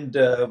 And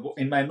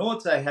in my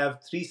notes, I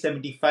have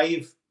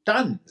 375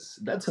 tons.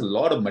 That's a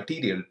lot of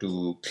material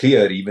to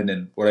clear, even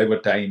in whatever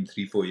time,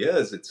 3, 4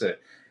 years.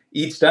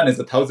 Each ton is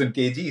 1,000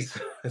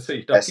 kgs. So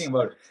you're talking Yes.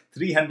 about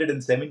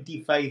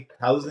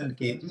 375,000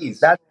 kgs.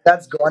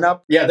 That's gone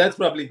up. Yeah, that's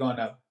probably gone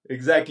up.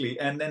 Exactly.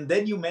 And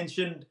then you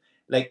mentioned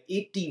like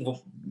 80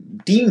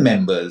 team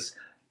members.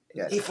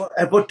 Yes. If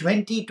about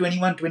 20,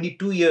 21,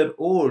 22 year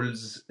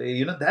olds,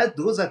 that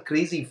those are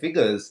crazy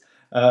figures.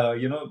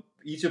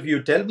 Each of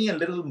you, tell me a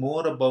little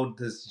more about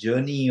this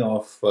journey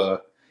of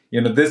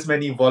this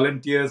many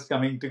volunteers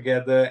coming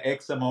together,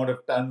 X amount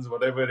of tons,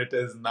 whatever it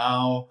is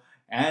now,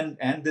 and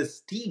this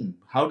team.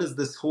 How does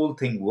this whole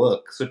thing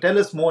work? So tell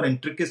us more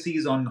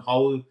intricacies on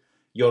how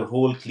your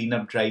whole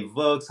cleanup drive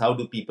works. How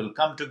do people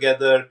come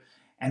together,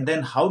 and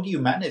then how do you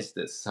manage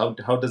this? How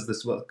does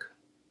this work?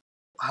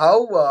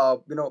 How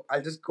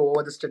I'll just go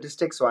over the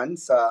statistics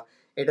once.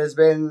 It has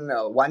been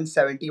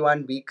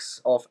 171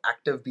 weeks of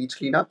active beach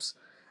cleanups,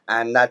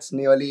 and that's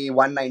nearly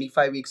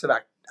 195 weeks of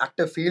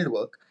active field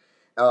work.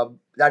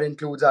 That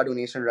includes our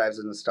donation drives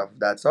and stuff of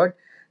that sort.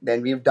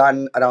 Then we've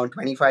done around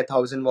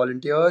 25,000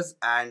 volunteers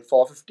and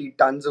 450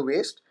 tons of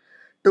waste.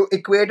 To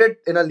equate it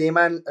in a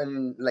layman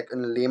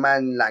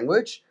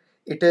language,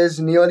 it is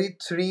nearly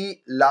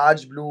three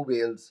large blue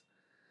whales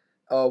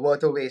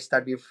worth of waste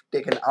that we've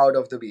taken out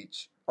of the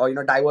beach, or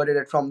diverted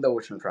it from the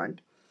ocean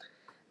front.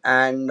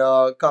 And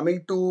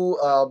coming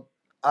to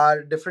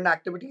our different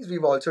activities,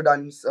 we've also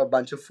done a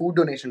bunch of food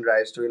donation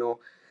drives to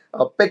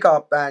pick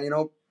up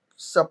and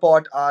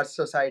support our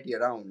society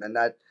around. And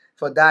that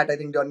for that, I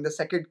think during the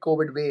second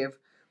COVID wave,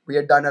 we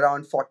had done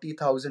around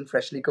 40,000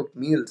 freshly cooked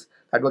meals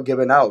that were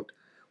given out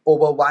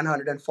over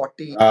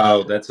 140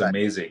 Wow, that's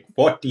amazing.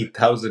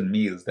 40,000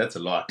 meals. That's a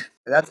lot.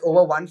 That's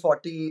over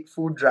 140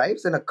 food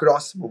drives and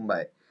across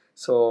Mumbai.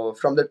 So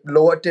from the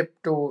lower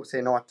tip to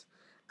say north,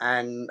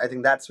 and I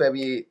think that's where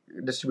we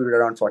distributed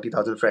around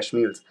 40,000 fresh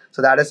meals.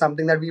 So that is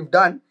something that we've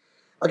done.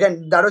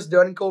 Again, that was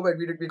during COVID.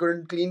 We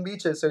couldn't clean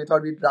beaches, so we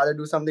thought we'd rather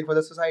do something for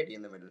the society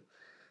in the middle.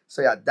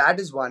 So yeah, that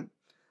is one.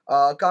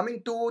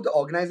 Coming to the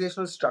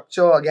organizational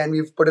structure, again,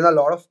 we've put in a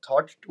lot of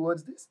thought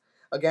towards this.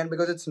 Again,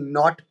 because it's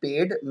not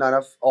paid, none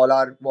of all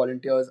our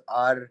volunteers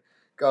are,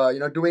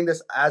 doing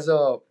this as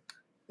a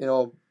you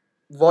know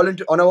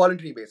volunteer on a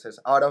voluntary basis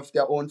out of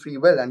their own free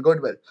will and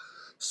goodwill.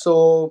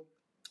 So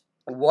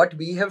what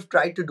we have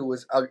tried to do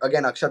is,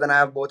 again, Akshat and I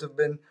have both have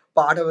been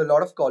part of a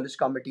lot of college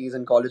committees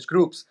and college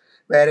groups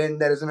wherein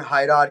there is a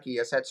hierarchy,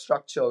 a set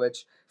structure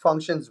which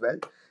functions well.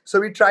 So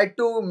we tried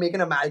to make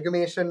an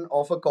amalgamation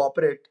of a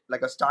corporate,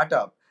 like a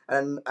startup,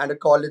 and a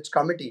college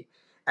committee,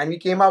 and we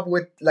came up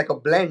with like a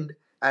blend,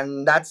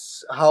 and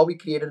that's how we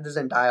created this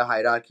entire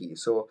hierarchy.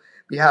 So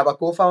we have our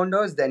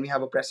co-founders, then we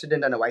have a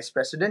president and a vice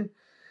president,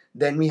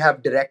 then we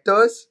have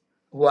directors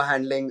who are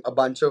handling a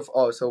bunch of,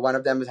 oh, so one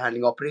of them is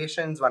handling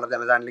operations, one of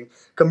them is handling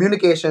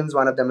communications,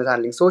 one of them is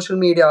handling social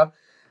media.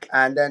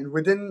 And then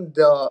within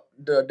the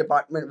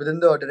department,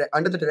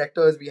 under the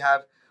directors, we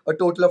have a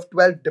total of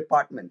 12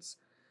 departments,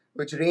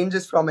 which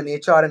ranges from an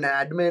HR and an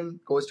admin,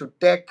 goes to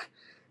tech,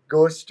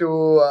 goes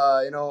to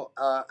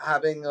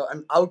having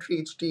an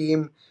outreach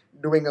team,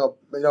 doing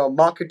a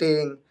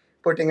marketing,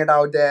 putting it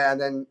out there,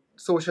 and then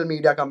social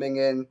media coming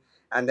in,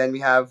 and then we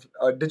have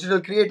a digital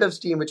creatives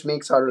team which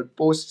makes our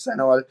posts and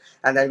all,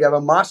 and then we have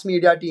a mass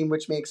media team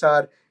which makes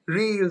our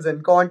reels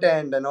and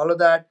content and all of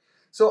that.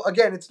 So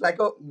again, it's like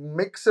a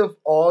mix of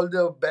all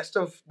the best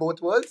of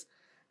both worlds,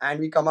 and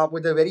we come up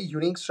with a very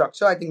unique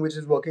structure, I think, which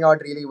is working out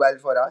really well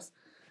for us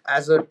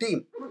as a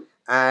team.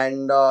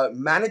 And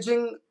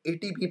managing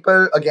 80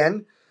 people,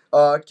 again,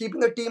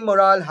 keeping a team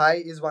morale high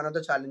is one of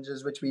the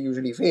challenges which we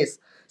usually face,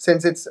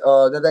 since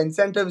the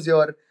incentives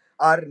here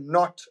are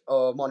not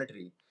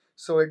monetary.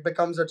 So it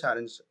becomes a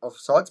challenge of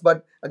sorts.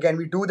 But again,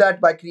 we do that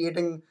by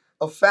creating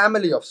a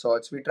family of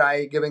sorts. We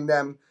try giving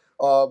them,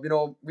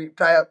 we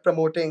try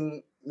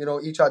promoting,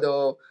 each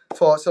other.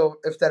 For so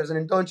if there is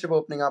an internship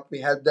opening up, we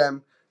help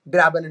them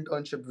grab an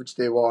internship which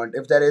they want.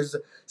 If there is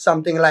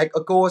something like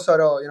a course or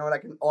a,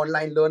 like an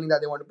online learning that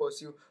they want to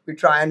pursue, we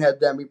try and help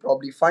them. We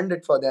probably fund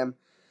it for them,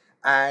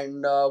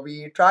 and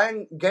we try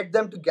and get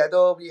them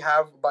together. We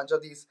have a bunch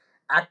of these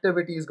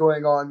activities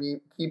going on.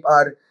 We keep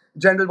our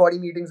general body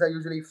meetings are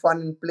usually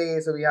fun and play.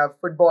 So we have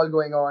football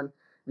going on.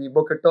 We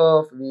book a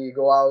turf. We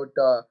go out,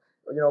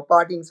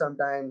 partying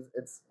sometimes.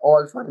 It's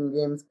all fun and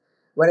games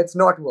when it's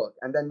not work.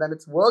 And then when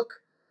it's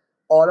work,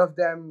 all of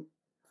them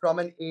from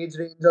an age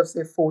range of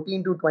say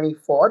 14 to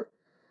 24.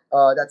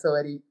 That's a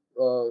very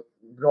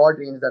broad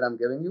range that I'm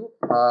giving you.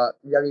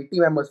 We have 80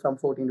 members from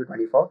 14 to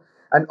 24,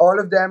 and all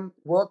of them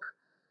work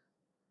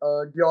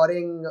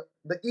during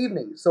the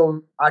evening.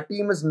 So our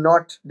team is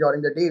not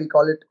during the day. We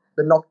call it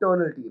the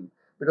nocturnal team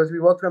because we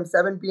work from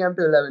 7 p.m.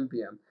 to 11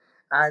 p.m.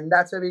 And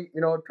that's where we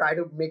try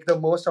to make the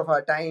most of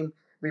our time.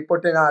 We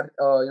put in our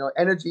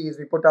energies.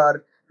 We put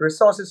our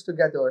resources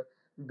together,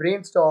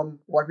 brainstorm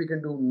what we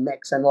can do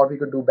next and what we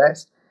could do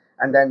best,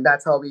 and then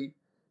that's how we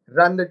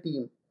run the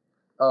team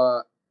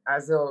uh,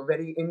 as a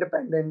very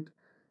independent,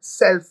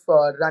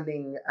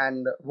 self-running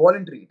and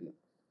voluntary team.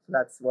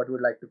 That's what we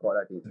would like to call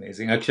our team.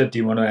 Amazing. Akshat, do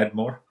you want to add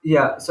more?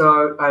 Yeah,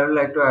 so I would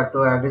like to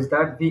add is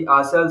that we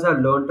ourselves have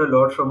learned a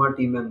lot from our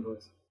team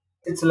members.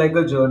 It's like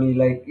a journey.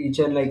 Like each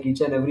and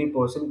every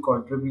person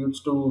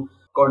contributes to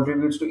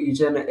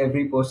each and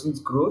every person's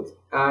growth,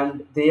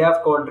 and they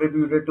have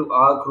contributed to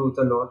our growth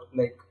a lot.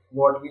 Like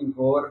what we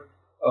were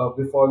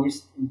before we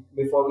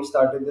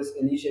started this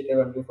initiative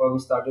and before we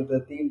started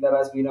the team, there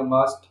has been a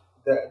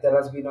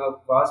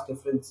vast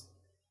difference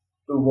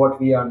to what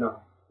we are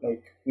now.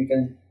 like we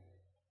can,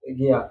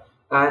 yeah.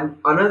 And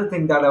another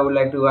thing that I would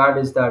like to add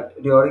is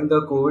that during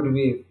the COVID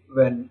wave,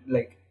 when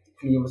like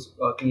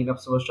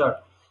cleanups were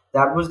shut,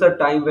 that was the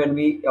time when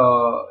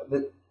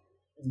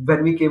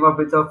when we came up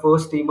with our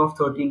first team of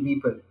 13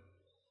 people.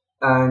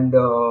 And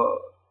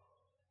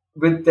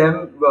with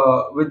them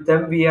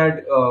we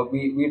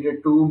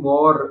did two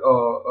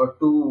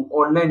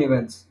online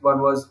events.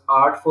 One was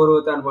art for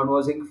earth and one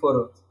was ink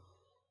for earth.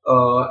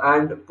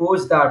 And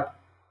post that,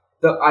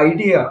 the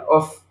idea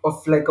of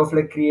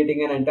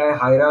creating an entire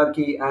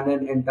hierarchy and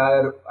an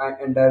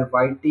entire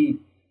white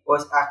team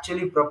was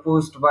actually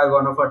proposed by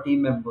one of our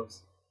team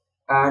members.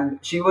 And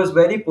she was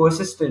very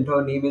persistent.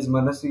 Her name is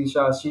Manasvi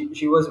Shah.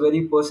 She was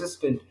very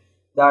persistent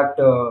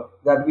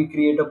that we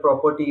create a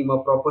proper team, a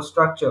proper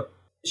structure.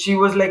 She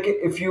was like,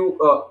 if you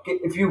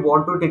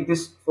want to take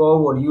this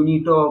forward, you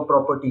need to have a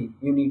proper team.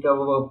 You need to have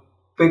a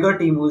bigger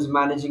team who's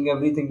managing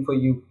everything for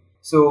you.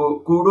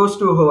 So kudos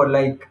to her.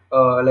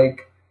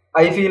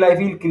 I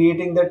feel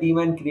creating the team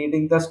and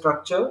creating the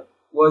structure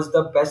was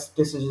the best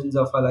decisions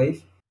of her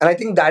life. And I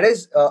think that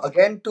is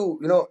again to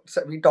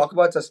we talk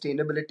about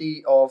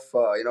sustainability of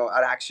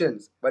our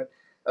actions, but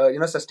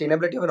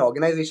sustainability of an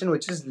organization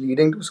which is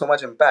leading to so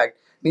much impact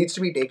needs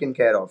to be taken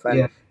care of. And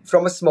Yeah,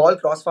 from a small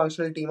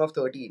cross-functional team of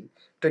 13,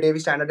 today we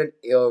stand at an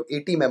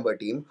 80-member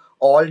team,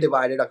 all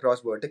divided across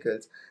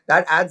verticals.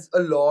 That adds a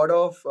lot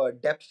of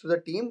depth to the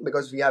team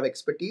because we have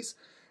expertise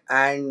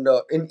and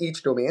in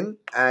each domain,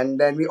 and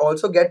then we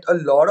also get a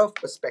lot of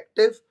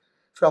perspective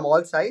from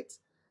all sides.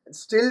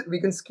 Still we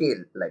can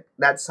scale. Like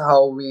that's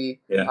how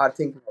we Yeah, are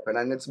thinking of it,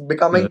 and it's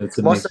becoming that's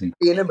more amazing.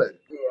 sustainable.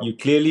 yeah. You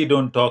clearly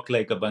don't talk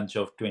like a bunch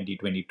of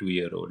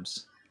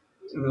 22-year-olds.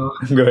 You know,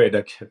 Go ahead,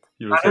 Akshat.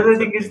 You were saying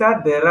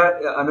something.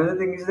 another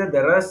thing is that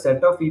there are a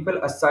set of people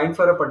assigned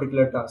for a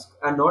particular task,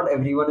 and not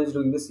everyone is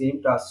doing the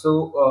same task.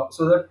 So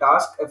the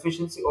task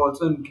efficiency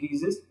also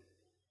increases,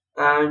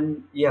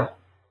 and yeah,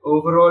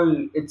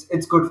 overall,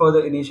 it's good for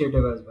the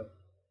initiative as well.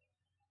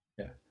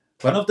 Yeah.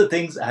 One of the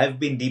things I've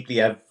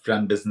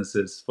run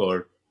businesses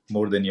for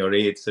more than your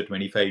age, so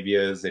 25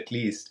 years at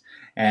least.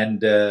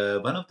 And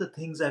one of the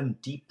things I'm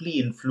deeply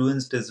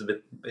influenced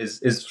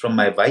is from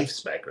my wife's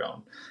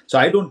background. So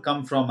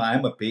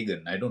I'm a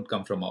pagan. I don't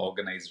come from an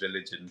organized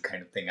religion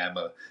kind of thing.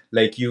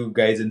 Like you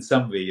guys in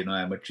some way,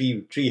 I'm a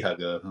tree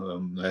hugger,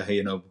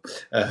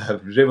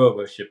 river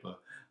worshipper.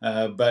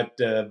 But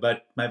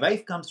my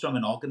wife comes from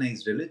an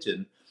organized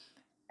religion,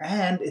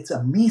 and it's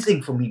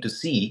amazing for me to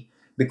see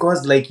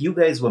because, like you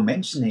guys were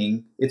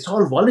mentioning, it's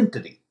all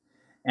voluntary.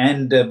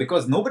 And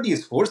because nobody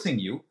is forcing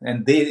you,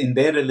 and they in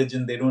their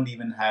religion they don't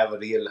even have a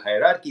real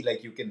hierarchy.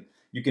 Like you can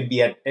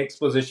be at X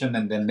position,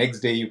 and then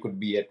next day you could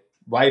be at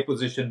Y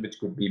position, which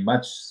could be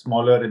much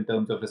smaller in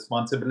terms of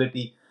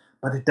responsibility,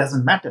 but it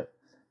doesn't matter.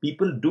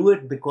 People do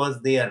it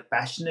because they are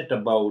passionate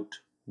about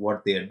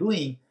what they are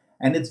doing.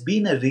 And it's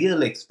been a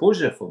real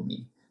exposure for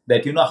me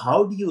that,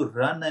 how do you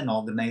run an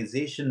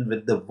organization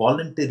with the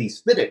voluntary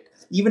spirit?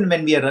 Even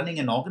when we are running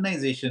an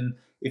organization,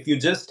 if you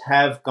just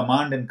have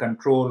command and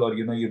control, or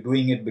you're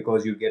doing it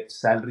because you get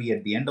salary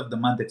at the end of the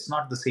month, it's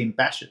not the same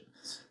passion.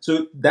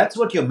 So that's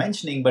what you're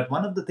mentioning. But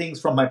one of the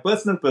things from my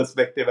personal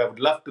perspective I would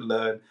love to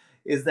learn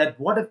is that,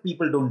 what if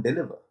people don't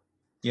deliver?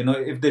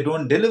 If they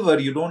don't deliver,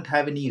 you don't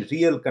have any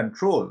real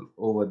control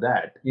over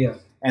that. Yeah.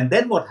 And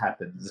then what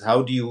happens?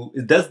 How do you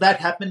Does that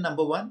happen,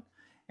 number one?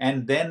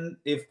 And then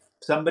if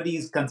somebody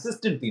is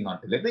consistently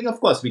not delivering, of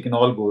course we can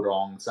all go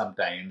wrong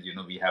sometimes.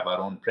 We have our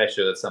own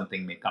pressure,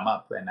 something may come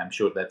up, and I'm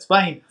sure that's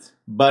fine.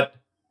 But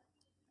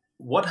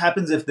what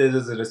happens if there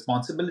is a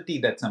responsibility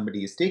that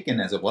somebody is taken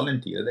as a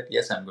volunteer, that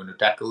yes, I'm going to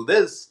tackle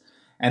this,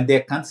 and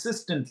they're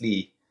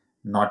consistently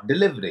not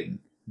delivering?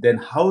 Then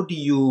how do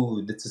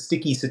you it's a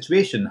sticky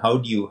situation. How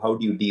do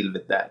you deal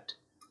with that?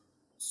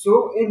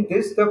 So in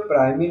this, the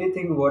primary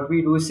thing what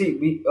we do, see,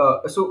 we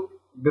so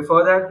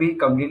before that we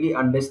completely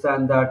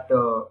understand that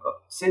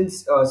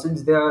since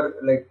they are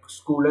like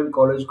school and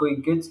college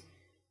going kids,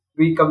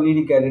 we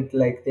completely get it.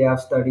 Like they have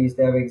studies,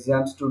 they have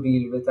exams to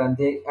deal with, and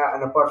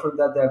apart from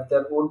that, they have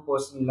their own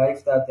personal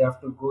life that they have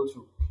to go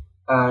through.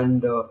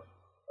 And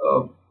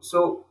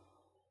so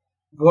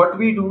what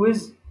we do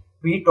is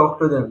we talk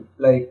to them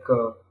like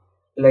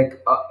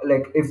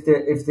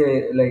if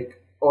they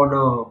like on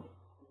a,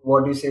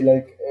 what do you say,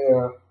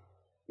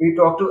 we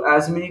talk to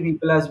as many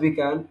people as we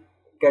can,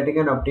 getting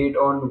an update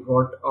on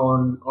what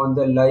on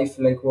their life,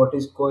 like what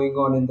is going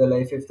on in their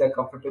life, if they're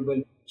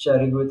comfortable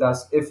sharing with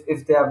us, if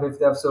they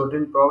have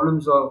certain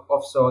problems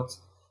of sorts.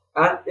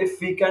 And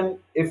if we can,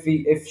 if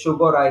Shubh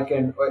or I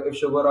can, or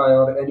if Shubh or I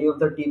or any of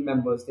the team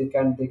members, they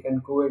can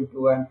go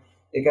into and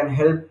they can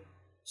help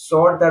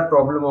sort that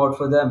problem out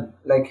for them,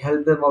 like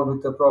help them out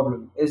with the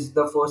problem, is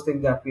the first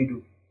thing that we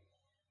do.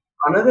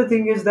 Another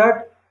thing is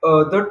that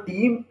the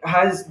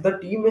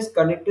team is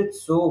connected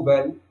so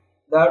well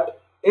that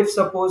if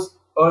suppose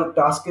a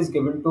task is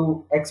given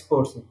to X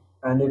person,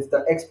 and if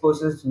the X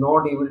person is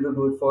not able to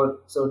do it for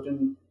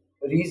certain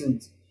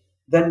reasons,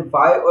 then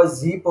Y or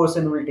Z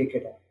person will take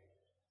it up.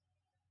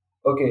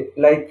 Okay,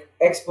 like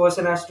X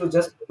person has to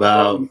just put it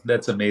Wow, on,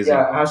 that's amazing.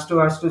 yeah, has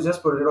to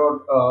just put it on,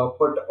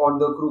 put on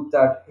the group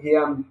that, hey,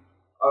 I'm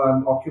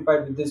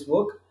occupied with this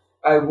work,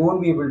 I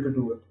won't be able to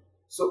do it.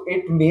 So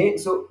it may,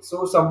 so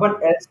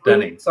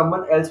Stunning.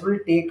 someone else will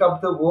take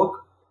up the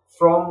work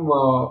from,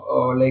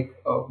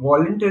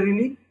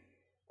 voluntarily,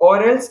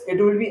 or else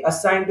it will be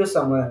assigned to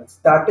someone else.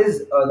 That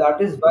is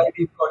why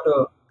we've got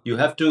a, You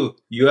have to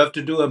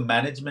do a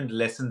management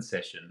lesson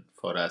session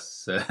for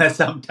us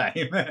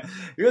sometime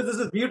because this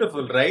is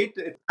beautiful, right?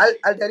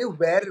 I'll tell you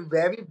where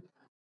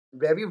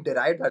we've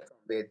derived that from,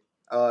 Ved.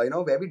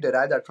 Where we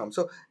derived that from.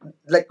 So,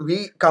 like,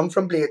 we come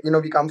from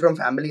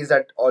families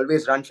that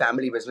always run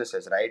family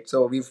businesses, right?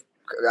 So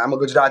I'm a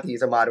Gujarati,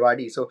 he's a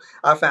Marwadi. So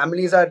our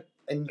families are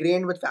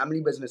ingrained with family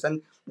business,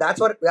 and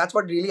that's what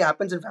really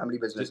happens in family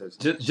businesses,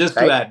 Just to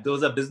right? add,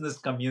 those are business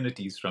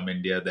communities from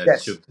India that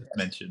Yes. Shubh just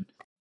mentioned.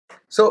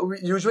 So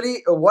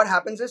usually, what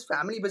happens is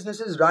family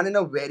businesses run in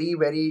a very,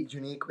 very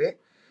unique way.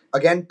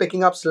 Again,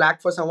 picking up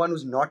slack for someone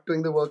who's not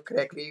doing the work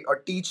correctly, or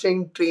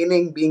teaching,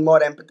 training, being more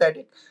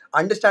empathetic,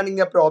 understanding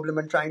their problem,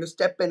 and trying to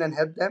step in and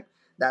help them.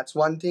 That's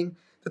one thing.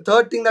 The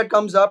third thing that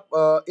comes up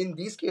in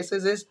these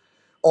cases is,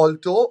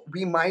 although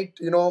we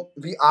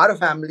are a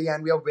family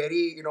and we are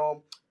very,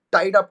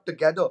 tied up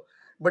together.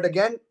 But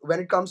again, when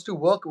it comes to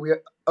work, we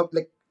are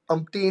like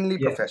umpteenly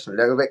yeah,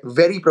 professional, like,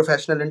 very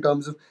professional in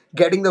terms of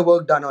getting the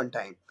work done on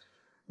time,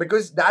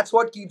 because that's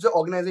what keeps the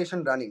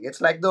organization running.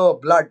 It's like the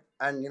blood,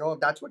 and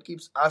that's what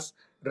keeps us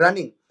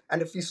running.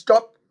 And if we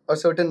stop a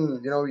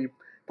certain, we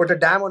put a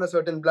dam on a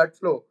certain blood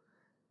flow,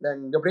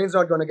 then your brain's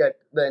not going to get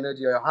the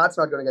energy, or your heart's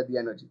not going to get the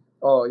energy,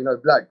 or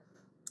blood.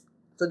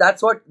 So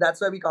that's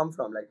where we come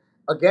from. Like,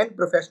 again,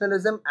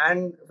 professionalism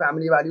and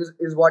family values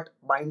is what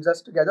binds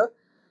us together,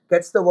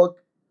 gets the work,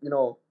 you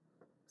know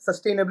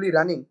sustainably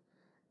running.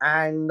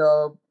 And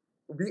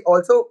we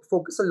also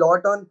focus a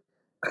lot on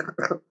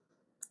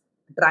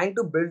trying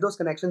to build those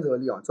connections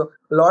early on. So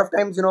a lot of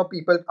times,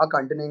 people are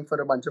continuing for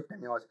a bunch of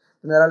tenures,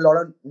 and there are a lot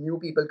of new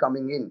people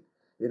coming in,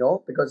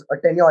 because a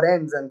tenure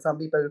ends and some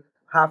people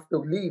have to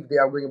leave. They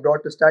are going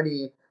abroad to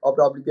study, or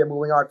probably they're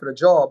moving out for a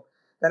job.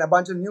 Then a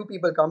bunch of new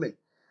people come in,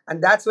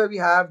 and that's where we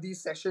have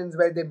these sessions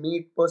where they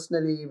meet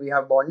personally. We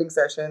have bonding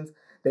sessions.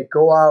 They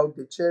go out,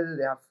 they chill,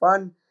 they have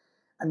fun,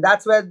 and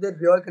that's where the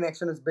real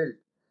connection is built.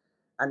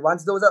 And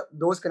once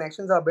those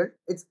connections are built,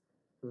 it's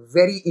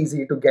very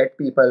easy to get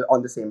people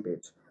on the same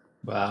page.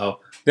 Wow.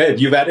 Good.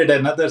 You've added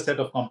another set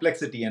of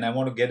complexity, and I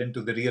want to get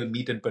into the real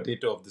meat and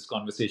potato of this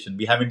conversation.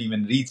 We haven't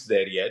even reached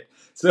there yet.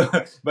 So,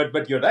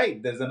 but you're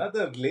right. There's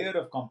another layer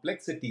of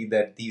complexity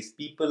that these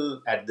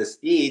people at this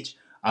age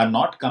are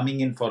not coming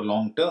in for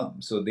long term.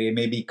 So they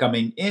may be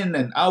coming in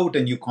and out,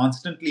 and you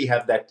constantly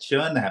have that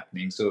churn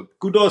happening. So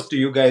kudos to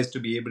you guys to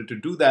be able to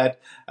do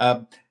that.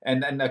 And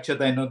Akshat,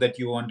 I know that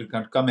you want to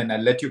come in. I'll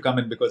let you come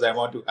in because I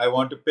want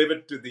to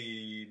pivot to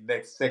the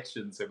next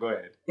section. So go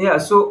ahead. yeah.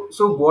 So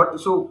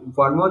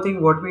one more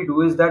thing, what we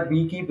do is that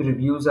we keep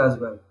reviews as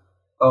well,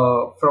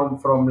 from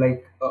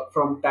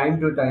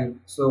time to time.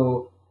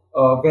 So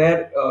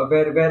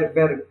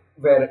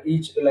where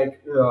each,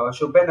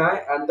 Shubh and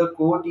I and the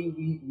core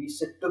team, we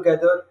sit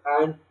together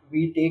and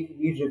we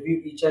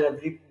review each and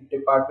every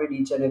department,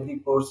 each and every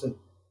person.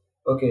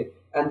 Okay,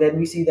 and then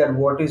we see that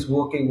what is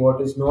working,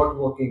 what is not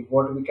working,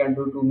 what we can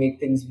do to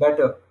make things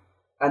better,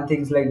 and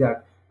things like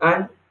that.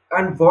 And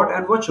what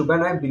Shubha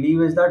and I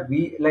believe is that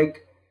we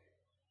like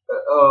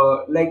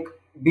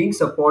being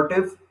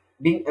supportive,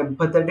 being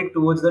empathetic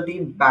towards the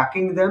team,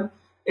 backing them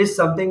is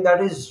something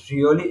that is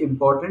really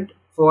important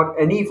for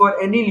any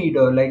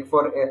leader, like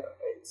for a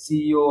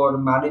CEO or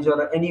manager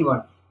or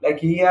anyone. Like,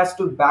 he has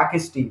to back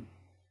his team,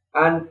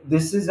 and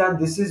this is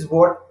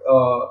what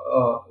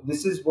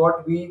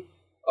we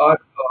are.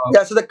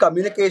 Yeah, so the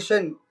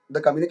communication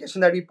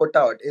that we put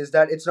out is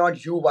that it's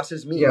not you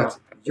versus me, Yeah, it's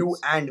you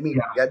it's and me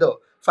yeah. together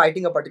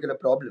fighting a particular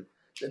problem.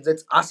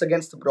 It's us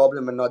against the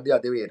problem and not the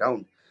other way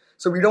around.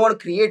 So we don't want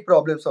to create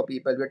problems for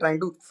people. We're trying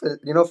to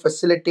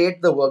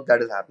facilitate the work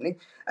that is happening.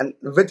 And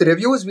with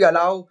reviews, we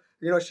allow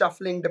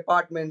shuffling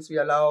departments, we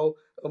allow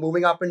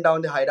moving up and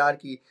down the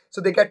hierarchy, so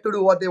they get to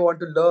do what they want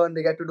to learn,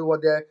 they get to do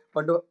what they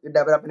want to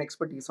develop an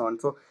expertise on.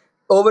 So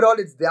overall,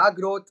 it's their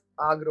growth,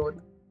 our growth.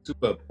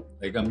 Superb.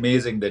 Like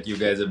amazing that you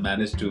guys have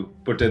managed to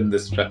put in the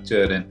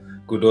structure, and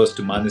kudos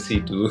to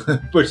Manasi to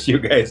push you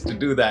guys to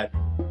do that.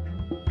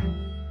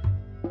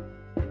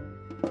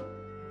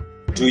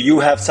 Do you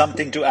have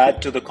something to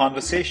add to the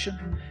conversation?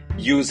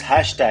 Use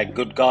hashtag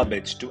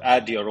goodgarbage to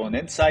add your own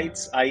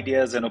insights,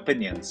 ideas, and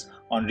opinions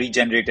on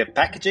regenerative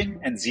packaging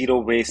and zero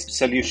waste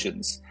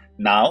solutions.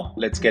 Now,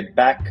 let's get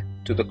back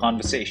to the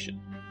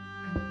conversation.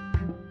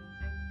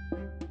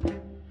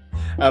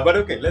 But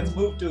okay, let's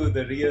move to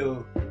the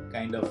real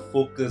kind of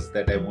focus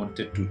that I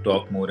wanted to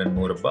talk more and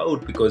more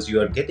about, because you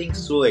are getting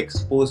so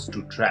exposed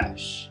to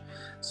trash.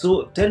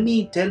 So tell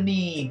me,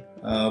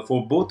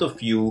 for both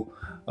of you,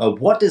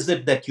 what is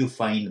it that you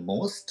find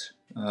most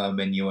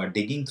when you are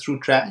digging through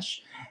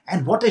trash,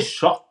 and what has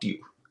shocked you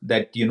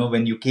that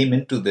when you came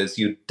into this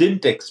you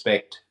didn't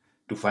expect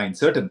to find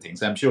certain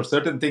things. I'm sure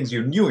certain things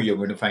you knew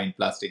you're going to find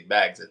plastic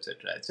bags,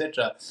 etc.,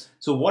 etc.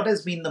 So, what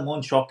has been the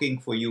most shocking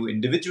for you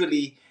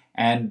individually,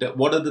 and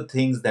what are the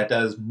things that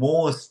are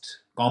most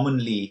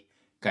commonly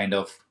kind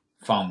of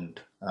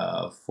found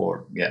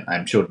for? Yeah,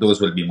 I'm sure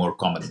those will be more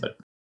common, but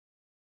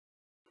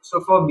So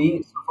for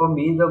me,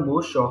 the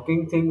most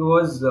shocking thing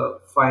was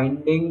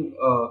finding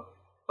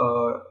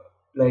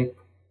like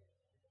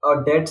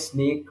a dead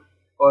snake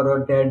or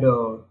a dead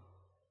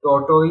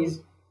tortoise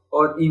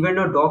or even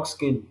a dog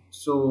skin.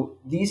 So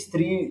these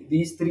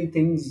three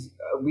things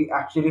we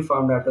actually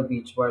found at the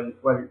beach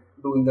while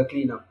doing the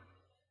cleanup,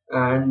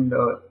 and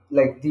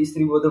like these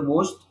three were the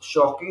most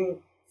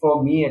shocking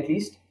for me at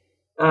least.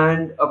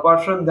 And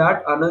apart from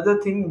that,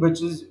 another thing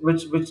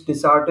which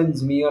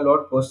disheartens me a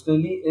lot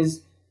personally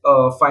is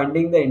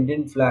finding the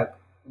Indian flag,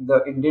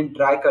 the Indian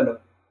tricolor.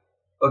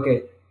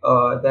 Okay.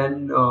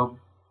 Then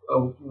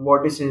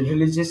what is it?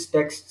 Religious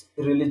texts,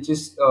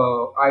 religious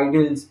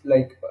idols,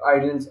 like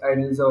idols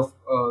of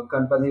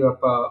Ganpati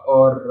Bappa,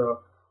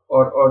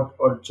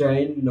 or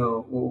Jain.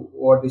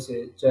 What is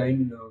it?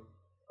 Jain.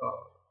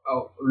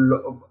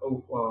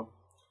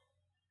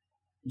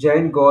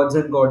 Jain gods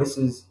and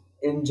goddesses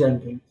in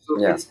general. So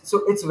Yeah.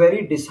 it's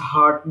very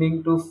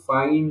disheartening to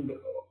find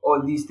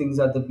all these things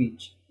at the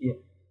beach. Yeah.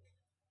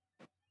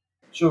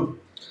 Sure.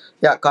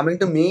 Yeah, coming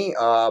to me,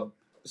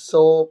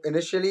 so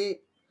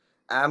initially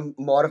I'm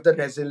more of the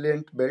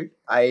resilient build.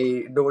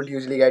 I don't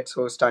usually get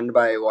so stunned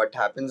by what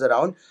happens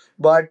around.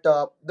 But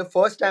the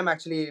first time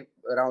actually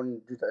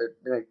around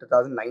like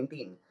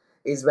 2019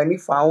 is when we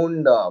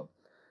found,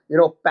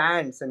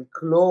 pants and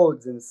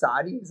clothes and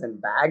saris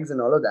and bags and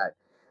all of that.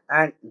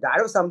 And that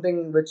was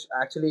something which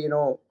actually,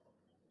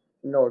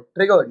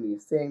 triggered me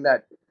saying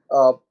that,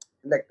 uh,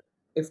 like,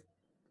 if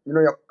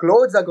your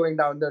clothes are going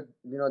down the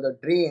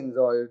drains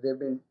or they've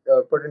been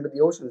put into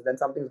the oceans, then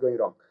something's going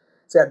wrong.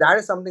 So yeah, that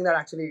is something that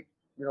actually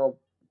you know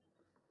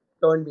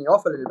turned me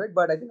off a little bit.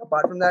 But I think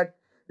apart from that,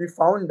 we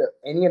found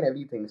any and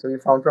everything. So we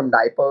found from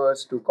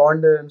diapers to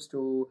condoms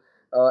to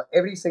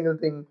every single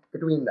thing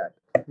between that.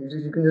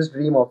 You can just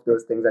dream of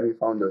those things, and we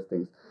found those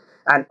things.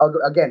 And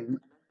again,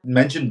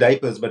 mention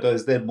diapers, but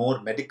is there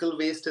more medical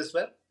waste as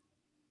well?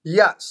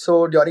 yeah,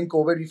 so during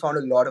COVID, we found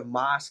a lot of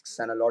masks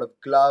and a lot of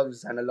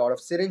gloves and a lot of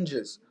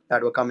syringes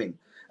that were coming.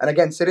 And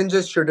again,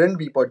 syringes shouldn't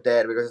be put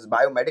there because it's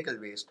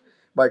biomedical waste,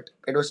 but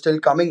it was still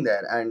coming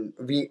there. And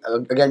we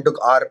again took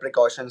our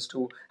precautions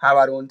to have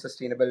our own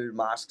sustainable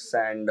masks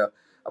and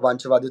a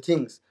bunch of other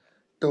things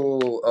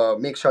to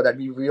make sure that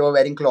we were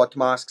wearing cloth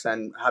masks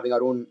and having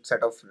our own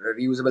set of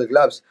reusable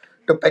gloves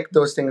to pick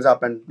those things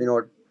up and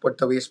put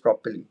the waste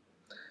properly,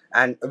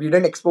 and we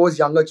didn't expose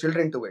younger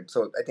children to it.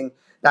 So I think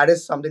that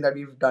is something that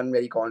we've done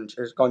very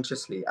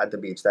consciously at the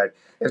beach. That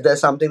if there's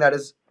something that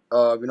is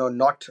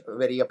not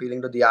very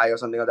appealing to the eye or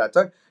something of that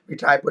sort, we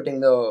try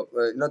putting the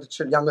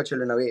younger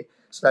children away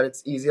so that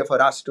it's easier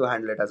for us to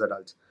handle it as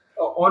adults.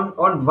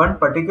 On one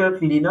particular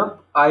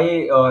cleanup,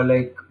 I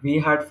like we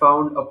had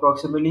found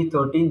approximately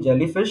 13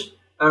 jellyfish,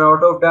 and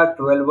out of that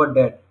 12 were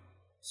dead.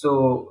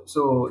 So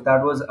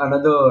that was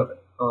another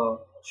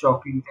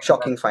shocking thing.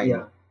 Shocking find.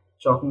 Yeah,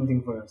 shocking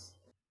thing for us.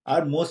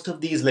 Are most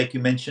of these, like you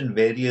mentioned,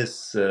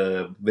 various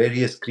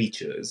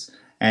creatures,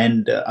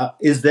 and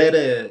is there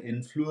a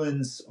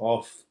influence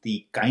of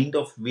the kind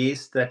of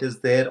waste that is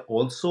there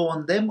also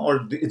on them,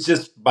 or it's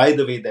just by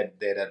the way that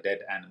there are dead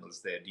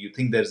animals there? Do you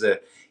think there's a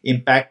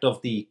impact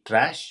of the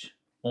trash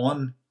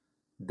on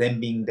them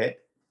being dead?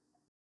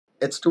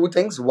 It's two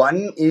things.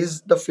 One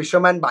is the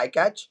fisherman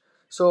bycatch.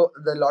 So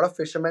a lot of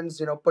fishermen,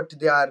 put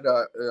their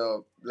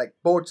like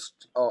boats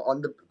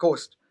on the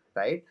coast,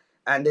 right?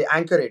 And they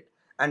anchor it,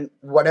 and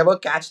whatever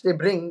catch they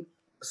bring,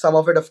 some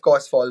of it, of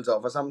course, falls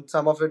off, or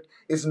some of it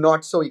is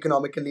not so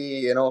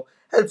economically,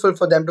 helpful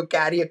for them to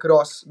carry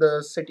across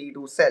the city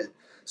to sell.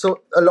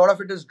 So a lot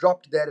of it is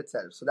dropped there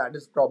itself. So that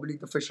is probably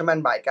the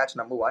fisherman bycatch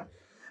number one,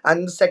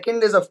 and the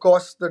second is, of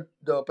course, the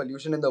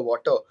pollution in the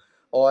water,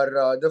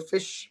 or the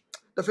fish.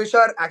 The fish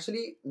are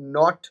actually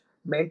not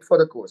meant for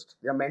the coast.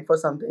 They are meant for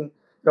something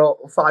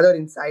farther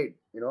inside,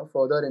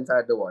 further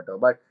inside the water.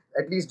 But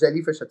at least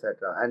jellyfish,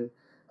 etc. And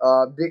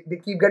they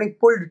keep getting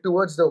pulled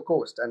towards the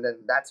coast, and then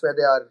that's where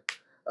they are.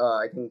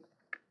 I think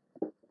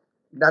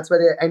that's where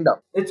they end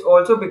up. It's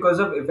also because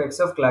of effects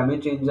of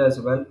climate change as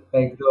well.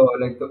 Like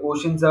the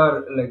oceans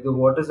are like the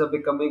waters are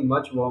becoming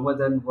much warmer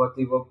than what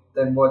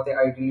they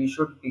ideally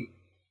should be,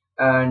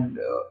 and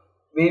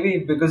maybe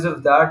because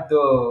of that,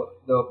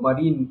 the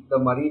marine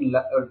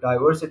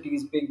diversity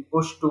is being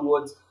pushed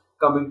towards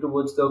coming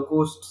towards the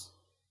coasts.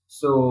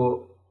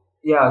 So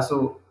yeah,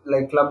 so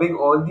like clubbing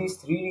all these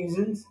three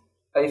reasons,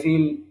 I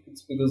feel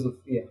it's because of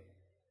yeah.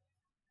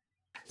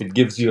 It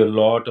gives you a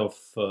lot of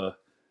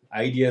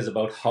ideas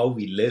about how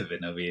we live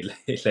in a way.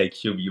 Like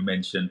Shubh, you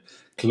mentioned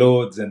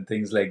clothes and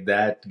things like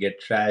that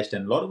get trashed,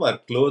 and a lot of our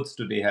clothes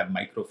today have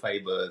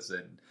microfibers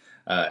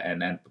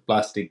and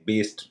plastic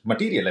based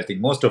material. I think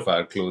most of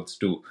our clothes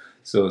do.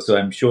 So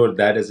I'm sure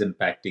that is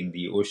impacting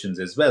the oceans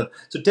as well.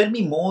 So tell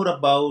me more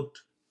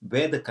about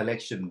where the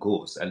collection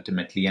goes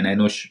ultimately. And I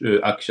know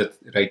Akshat,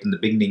 right in the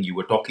beginning, you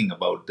were talking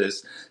about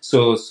this.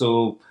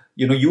 So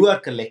you are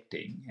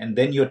collecting, and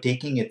then you're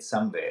taking it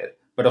somewhere.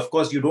 But of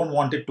course, you don't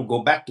want it to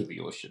go back to the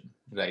ocean,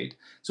 right?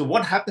 So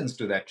what happens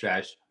to that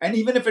trash? And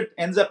even if it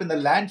ends up in the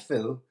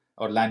landfill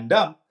or land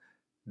dump,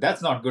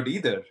 that's not good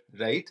either,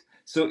 right?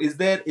 So is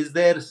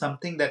there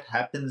something that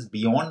happens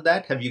beyond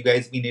that? Have you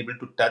guys been able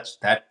to touch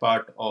that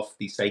part of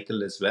the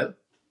cycle as well?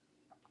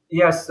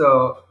 Yes,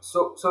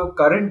 so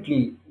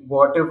currently,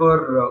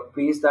 whatever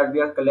waste that we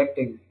are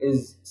collecting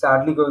is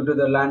sadly going to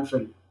the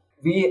landfill.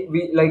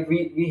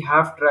 We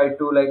have tried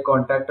to like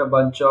contact a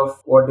bunch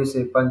of what is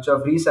it bunch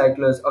of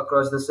recyclers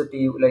across the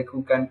city, like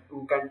who can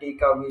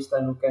take our waste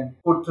and who can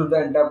put through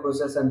the entire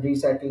process and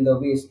recycle the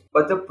waste.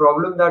 But the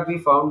problem that we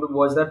found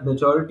was that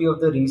majority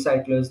of the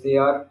recyclers, they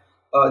are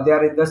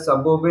in the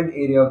suburban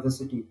area of the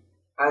city.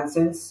 And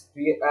since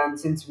we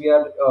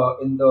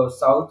are in the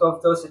south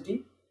of the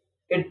city,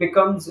 it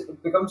becomes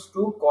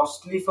too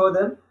costly for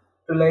them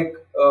to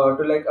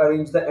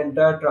arrange the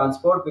entire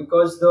transport,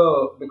 because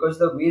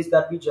the waste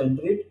that we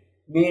generate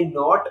may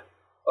not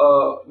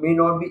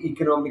be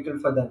economical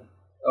for them.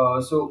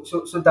 So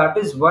that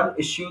is one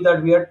issue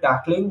that we are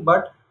tackling,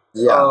 but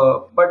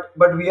Yeah.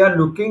 we are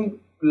looking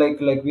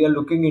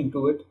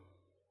into it,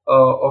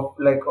 of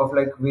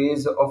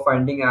ways of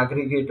finding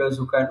aggregators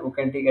who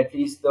can take at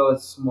least the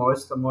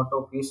smallest amount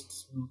of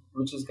waste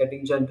which is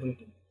getting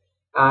generated.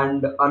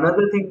 And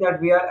another thing that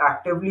we are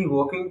actively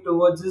working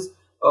towards is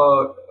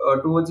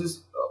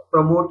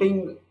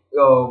promoting,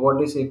 what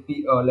they say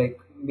pe- like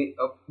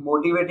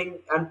motivating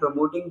and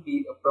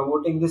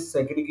promoting this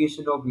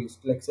segregation of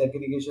waste, like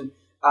segregation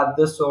at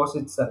the source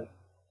itself.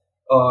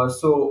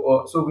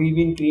 So we've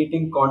been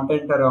creating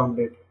content around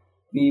it.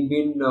 We've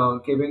been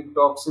giving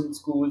talks in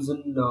schools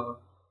and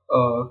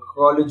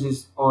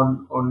colleges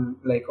on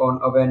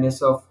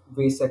awareness of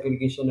waste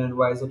segregation and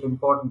why is it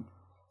important,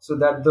 so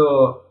that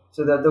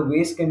the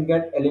waste can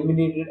get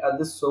eliminated at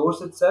the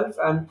source itself,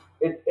 and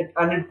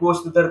it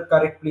goes to the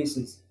correct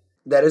places.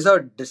 There is a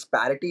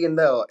disparity in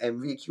the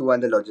MVQ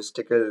and the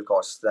logistical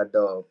costs that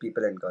the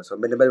people incur. So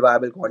minimal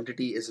viable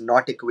quantity is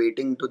not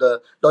equating to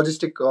the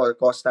logistic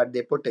cost that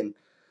they put in.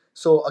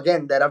 So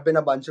again, there have been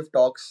a bunch of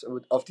talks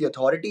of the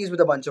authorities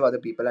with a bunch of other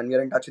people, and we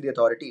are in touch with the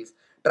authorities,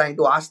 trying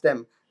to ask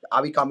them,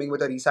 are we coming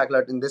with a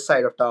recycler in this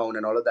side of town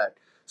and all of that.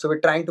 So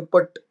we're trying to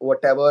put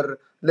whatever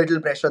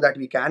little pressure that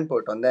we can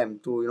put on them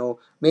to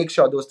make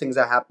sure those things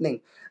are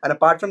happening. And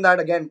apart from that,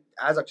 again,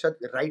 as Akshat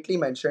rightly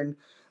mentioned,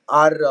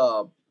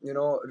 our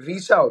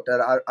reach out,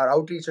 our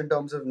outreach in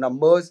terms of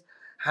numbers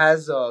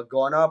has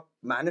gone up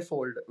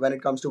manifold when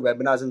it comes to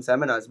webinars and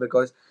seminars,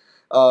 because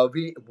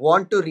we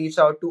want to reach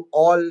out to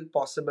all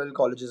possible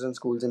colleges and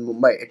schools in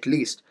Mumbai at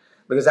least,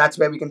 because that's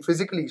where we can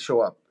physically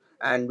show up.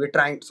 And we're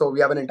trying, so we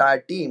have an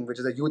entire team which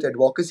is a youth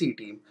advocacy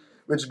team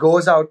which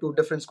goes out to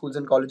different schools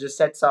and colleges,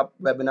 sets up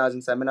webinars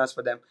and seminars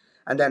for them,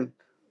 and then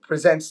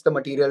presents the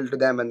material to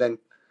them. And then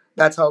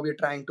that's how we're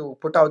trying to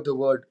put out the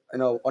word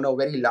on a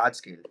very large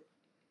scale.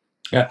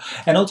 Yeah,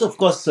 and also, of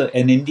course,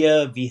 in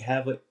India, we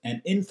have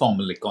an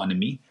informal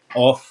economy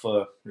of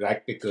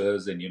rag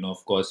pickers, and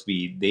of course,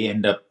 they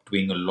end up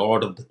doing a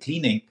lot of the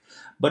cleaning.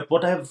 But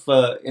what I've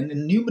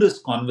in numerous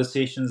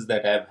conversations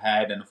that I've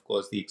had, and of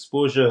course, the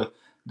exposure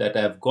that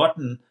I've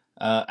gotten,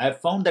 I've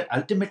found that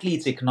ultimately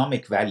it's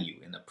economic value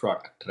in a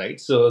product, right?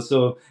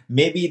 So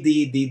maybe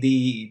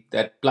the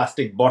that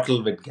plastic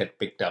bottle would get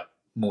picked up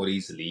more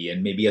easily,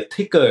 and maybe a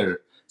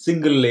thicker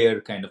single layer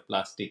kind of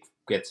plastic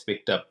gets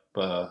picked up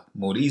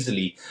more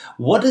easily.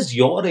 What is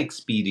your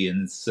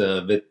experience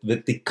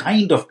with the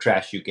kind of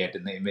trash you get?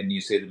 When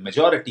you say the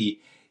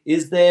majority,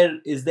 is there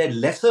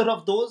lesser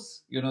of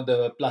those?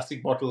 The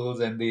plastic bottles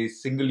and the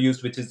single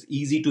use, which is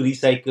easy to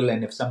recycle,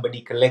 and if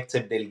somebody collects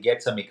it, they'll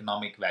get some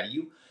economic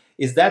value.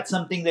 Is that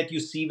something that you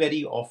see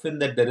very often,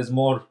 that there is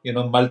more,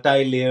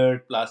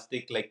 multi-layered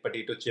plastic like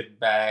potato chip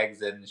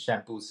bags and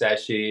shampoo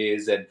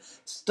sachets and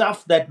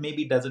stuff that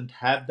maybe doesn't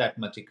have that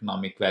much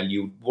economic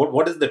value?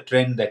 What is the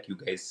trend that you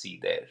guys see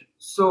there?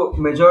 So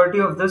majority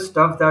of the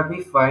stuff that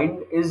we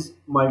find is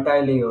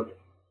multi-layered,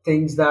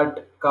 things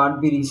that can't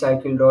be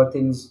recycled, or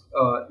things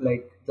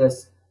like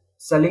this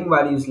selling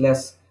value is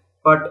less.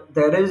 But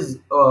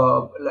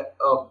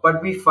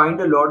but we find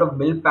a lot of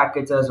milk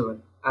packets as well.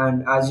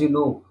 And as you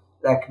know,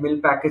 like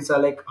milk packets are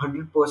like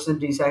 100%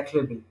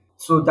 recyclable,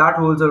 so that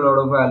holds a lot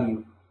of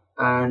value.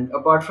 And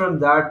apart from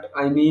that,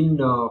 I mean,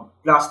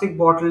 plastic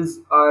bottles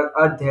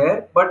are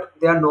there, but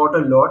they are not a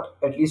lot.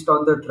 At least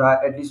on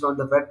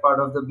the wet part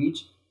of the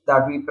beach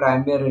that we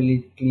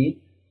primarily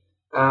clean.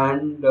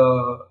 And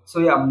so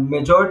yeah,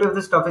 majority of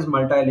the stuff is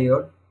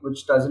multi-layered,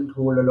 which doesn't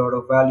hold a lot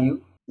of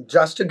value.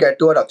 Just to get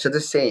to what Akshat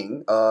is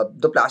saying,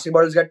 the plastic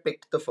bottles get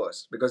picked the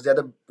first because they're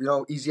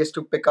the easiest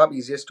to pick up,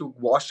 easiest to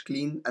wash,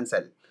 clean, and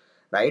sell,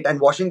 right? And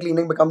washing,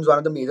 cleaning becomes one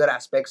of the major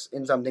aspects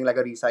in something like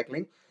a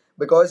recycling,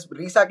 because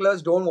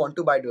recyclers don't want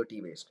to buy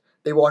dirty waste.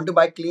 They want to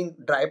buy clean,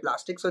 dry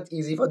plastic, so it's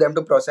easy for them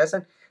to process,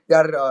 and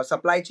their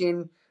supply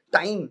chain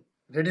time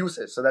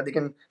reduces so that they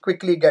can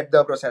quickly get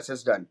the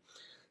processes done.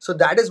 So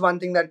that is one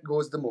thing that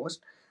goes the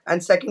most.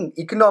 And second,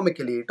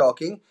 economically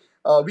talking,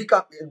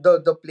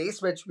 the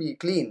place which we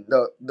clean,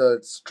 the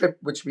strip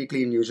which we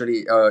clean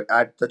usually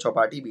at the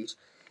Chopati beach,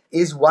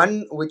 is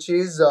one which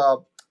is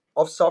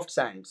of soft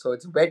sand. So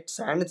it's wet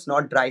sand, it's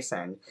not dry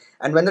sand.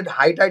 And when the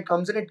high tide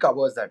comes in, it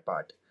covers that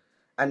part.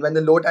 And when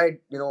the low tide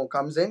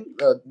comes in,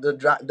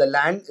 the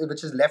land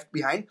which is left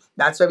behind,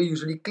 that's where we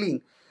usually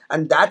clean.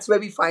 And that's where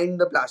we find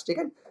the plastic.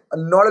 And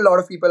not a lot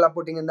of people are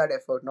putting in that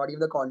effort, not even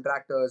the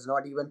contractors,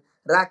 not even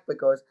rack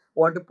pickers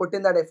want to put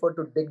in that effort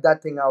to dig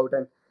that thing out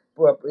and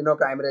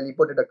primarily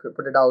put it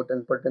out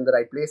and put it in the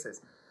right places.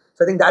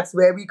 So I think that's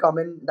where we come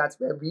in, that's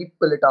where we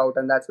pull it out,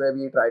 and that's where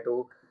we try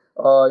to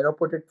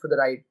put it for the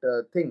right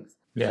things.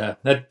 Yeah,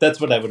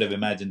 that's what I would have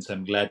imagined. So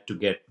I'm glad to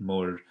get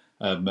more.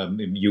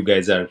 You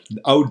guys are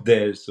out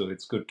there, so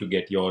it's good to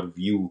get your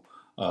view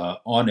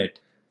on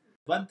it.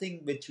 One thing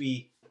which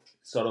we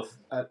sort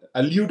of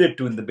alluded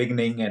to in the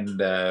beginning and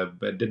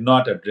but did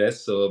not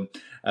address, so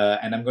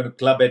and I'm going to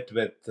club it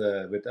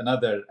with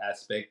another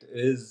aspect,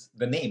 is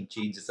the name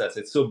changes us.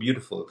 It's so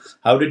beautiful.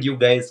 How did you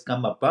guys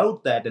come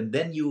about that? And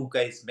then you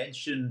guys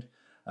mentioned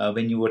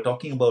when you were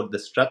talking about the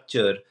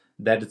structure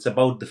that it's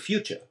about the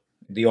future.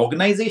 The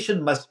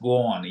organization must go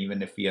on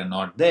even if we are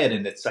not there,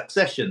 and its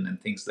succession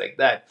and things like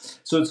that.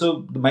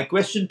 So my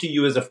question to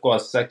you is, of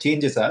course,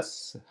 changes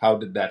us. How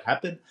did that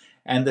happen?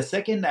 And the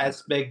second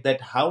aspect,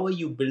 that how are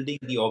you building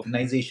the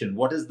organization?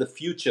 What is the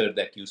future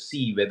that you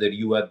see, whether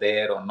you are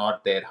there or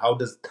not there?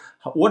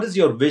 What is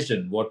your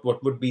vision? What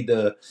would be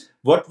the,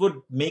 what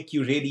would make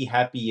you really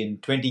happy in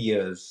 20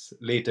 years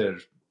later?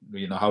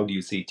 How do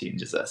you see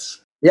changes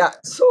us? Yeah.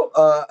 So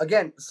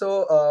again,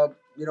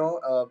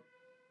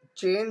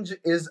 change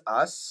is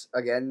us.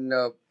 Again,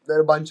 there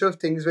are a bunch of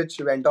things which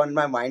went on in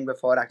my mind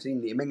before actually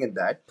naming it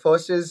that.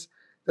 First is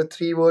the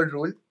three-word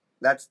rule.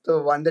 That's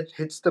the one that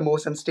hits the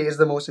most and stays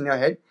the most in your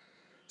head.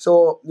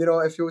 So,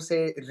 if you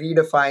say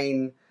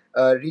redefine,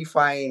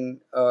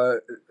 refine,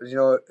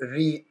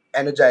 re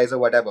energize or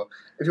whatever,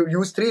 if you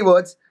use three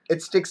words,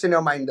 it sticks in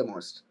your mind the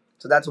most.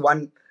 So, that's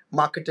one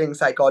marketing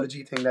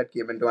psychology thing that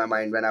came into my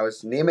mind when I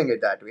was naming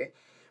it that way.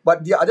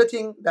 But the other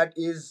thing that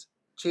is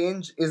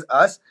change is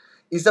us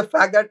is the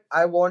fact that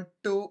I want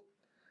to,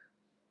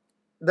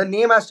 the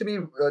name has to be,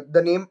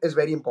 the name is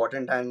very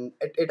important, and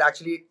it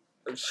actually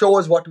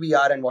shows what we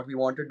are and what we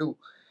want to do.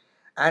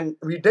 And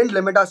we didn't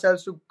limit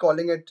ourselves to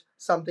calling it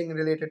something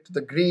related to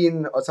the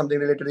green or something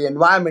related to the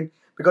environment,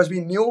 because we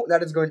knew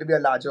that it's going to be a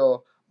larger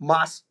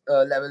mass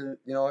level,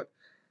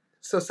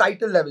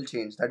 societal level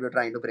change that we're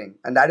trying to bring.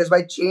 And that is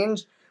why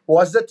change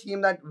was the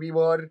theme that we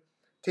were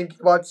thinking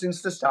about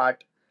since the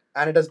start.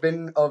 And it has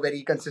been a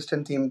very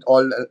consistent theme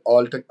all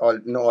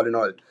in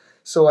all.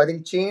 So I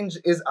think change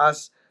is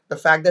us, the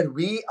fact that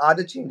we are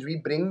the change, we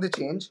bring the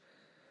change,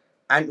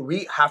 and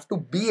we have to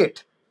be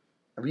it.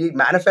 We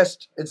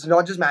manifest, it's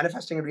not just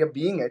manifesting it, we are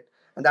being it.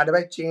 And that is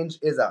why change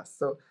is us.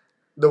 So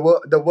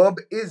the verb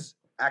is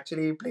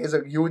actually plays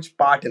a huge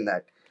part in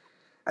that.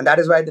 And that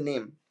is why the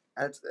name,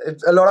 and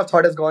it's a lot of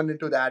thought has gone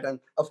into that, and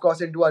of course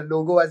into our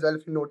logo as well.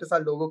 If you notice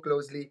our logo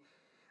closely,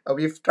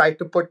 we've tried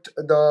to put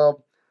the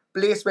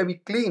place where we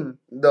clean,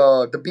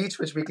 the beach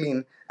which we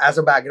clean, as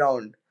a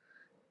background.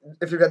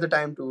 If you get the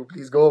time to,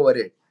 please go over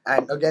it.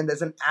 And again,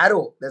 there's an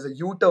arrow, there's a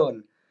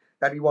U-turn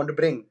that we want to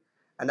bring.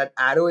 And that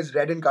arrow is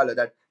red in color,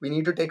 that we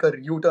need to take a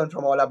U-turn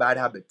from all our bad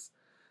habits.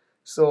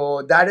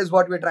 So that is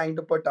what we're trying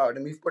to put out.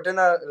 And we've put in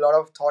a lot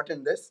of thought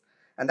in this.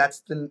 And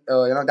that's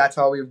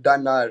how we've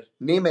done our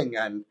naming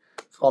and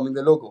forming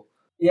the logo.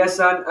 Yes,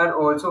 and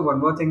also one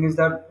more thing is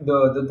that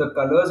the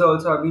colors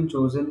also have been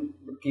chosen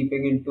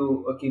keeping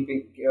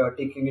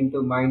taking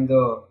into mind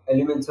the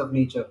elements of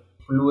nature.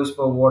 Blue is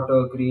for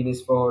water, green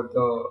is for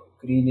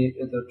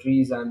the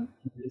trees, and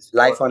blue is for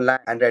Life on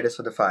land, and red is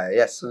for the fire.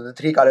 Yes, so the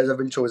three colors have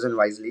been chosen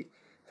wisely.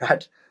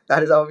 That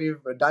that is how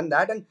we've done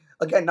that. And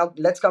again, now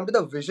let's come to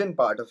the vision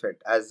part of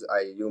it, as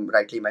you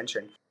rightly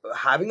mentioned.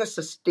 Having a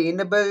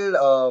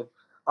sustainable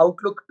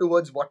outlook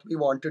towards what we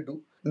want to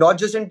do, not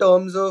just in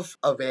terms of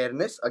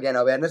awareness. Again,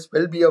 awareness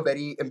will be a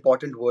very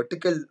important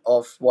vertical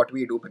of what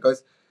we do,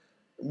 because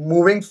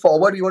moving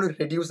forward, we want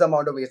to reduce the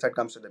amount of waste that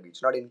comes to the beach,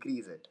 not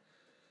increase it.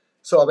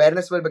 So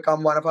awareness will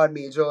become one of our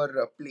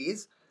major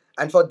plays,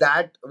 and for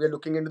that we're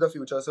looking into the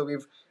future. So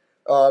we've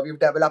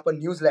developed a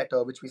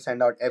newsletter which we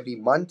send out every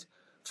month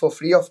for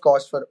free of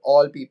cost for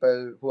all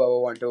people. Whoever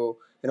want to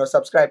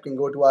subscribe can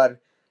go to our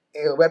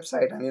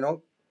website and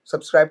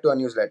subscribe to our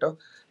newsletter.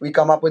 We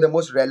come up with the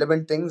most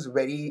relevant things,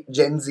 very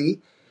Gen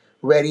Z,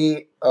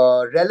 very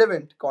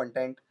relevant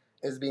content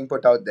is being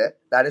put out there.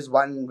 That is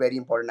one very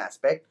important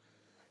aspect.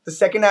 The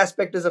second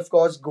aspect is, of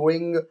course,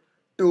 going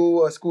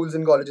to schools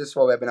and colleges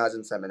for webinars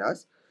and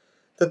seminars.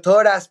 The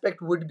third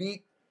aspect would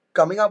be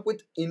coming up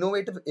with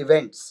innovative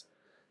events,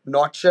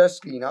 not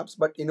just cleanups,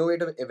 but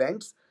innovative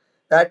events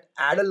that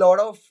add a lot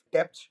of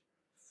depth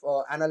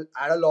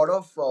add a lot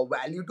of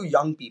value to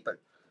young people.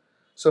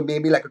 So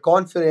maybe like a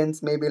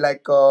conference, maybe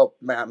like a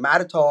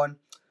marathon,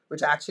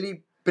 which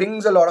actually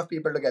brings a lot of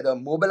people together,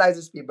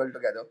 mobilizes people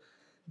together.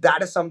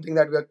 That is something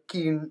that we are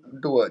keen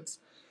towards.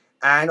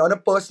 And on a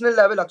personal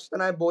level, Akshat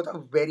and I both are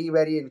very,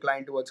 very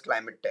inclined towards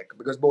climate tech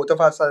because both of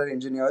us are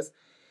engineers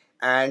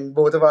and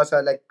both of us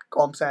are like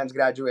comp science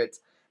graduates,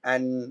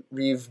 and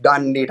we've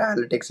done data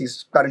analytics.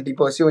 He's currently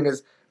pursuing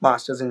his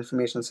master's in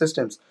information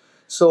systems,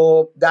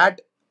 so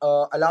that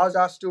allows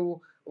us to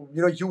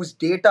use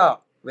data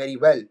very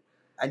well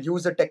and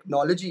use the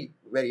technology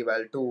very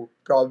well to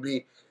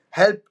probably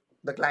help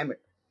the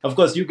climate. Of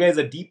course, you guys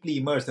are deeply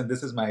immersed, and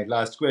this is my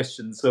last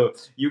question. So,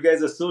 you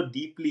guys are so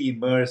deeply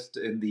immersed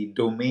in the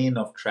domain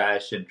of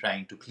trash and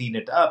trying to clean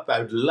it up.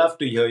 I would love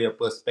to hear your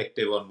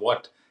perspective on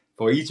what,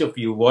 for each of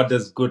you, what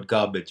does good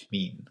garbage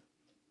mean?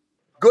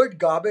 Good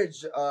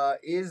garbage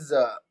is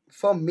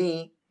for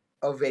me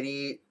a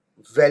very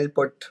well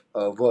put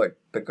word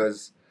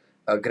because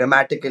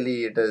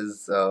grammatically it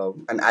is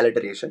an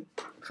alliteration,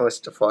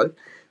 first of all.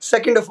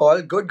 Second of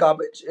all, good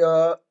garbage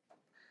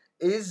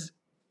is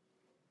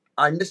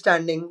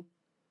understanding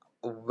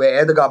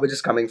where the garbage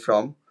is coming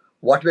from,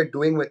 what we're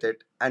doing with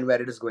it, and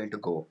where it is going to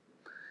go,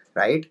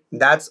 right?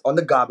 That's on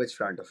the garbage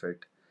front of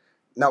it.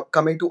 Now,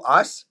 coming to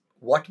us,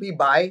 what we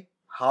buy,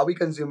 how we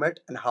consume it,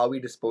 and how we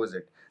dispose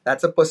it.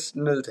 That's a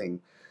personal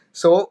thing.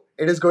 So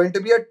it is going to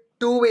be a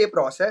two-way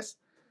process,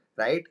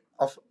 right?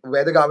 Of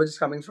where the garbage is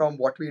coming from,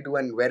 what we do,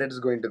 and where it is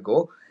going to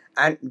go.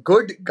 And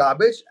good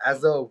garbage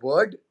as a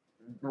word,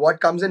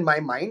 what comes in my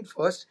mind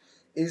first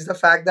is the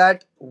fact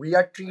that we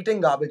are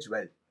treating garbage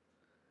well.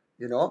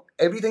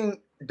 Everything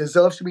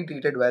deserves to be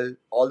treated well.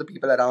 All the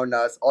people around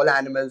us, all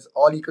animals,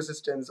 all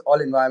ecosystems,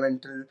 all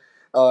environmental,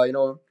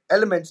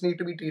 elements need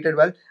to be treated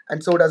well,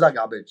 and so does our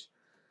garbage.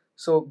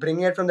 So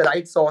bringing it from the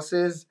right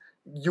sources,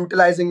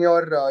 utilizing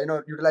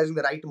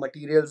the right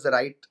materials, the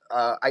right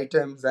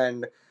items,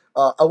 and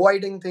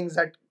avoiding things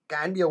that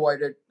can be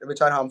avoided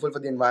which are harmful for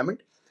the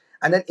environment,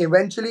 and then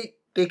eventually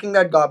taking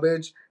that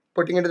garbage,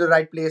 putting it to the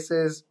right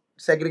places,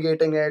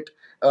 segregating it,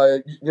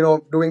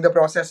 doing the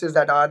processes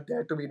that are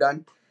there to be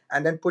done,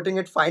 and then putting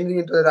it finally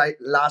into the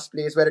right last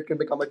place where it can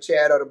become a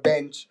chair or a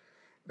bench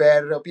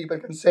where people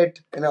can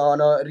sit on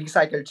a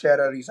recycled chair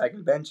or a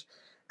recycled bench,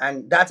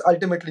 and that's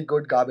ultimately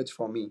good garbage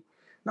for me.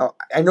 Now,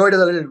 I know it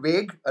is a little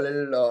vague, a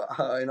little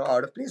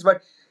out of place,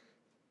 but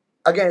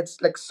again,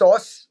 it's like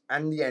source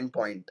and the end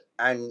point.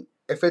 And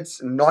if it's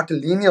not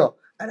linear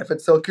and if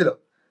it's circular,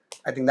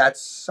 I think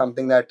that's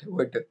something that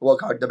would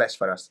work out the best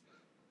for us.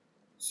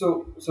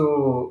 So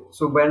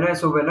when I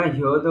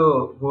hear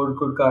the word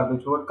good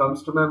garbage, what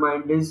comes to my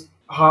mind is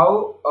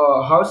how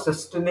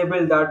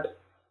sustainable that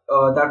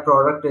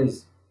product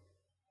is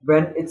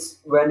when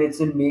it's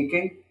in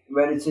making,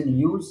 when it's in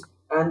use,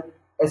 and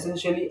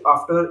essentially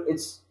after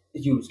it's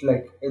used,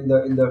 like in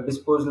the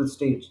disposal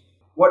stage.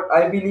 What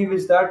I believe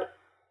is that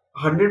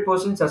 100%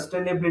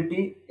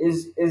 sustainability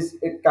is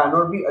it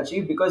cannot be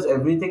achieved because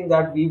everything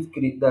that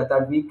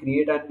we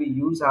create and we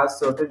use has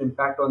certain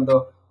impact on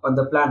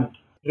the planet.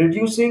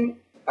 Reducing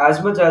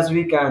as much as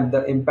we can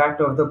the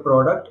impact of the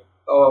product,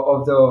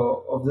 of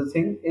the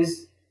thing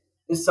is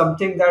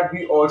something that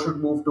we all should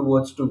move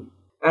towards too.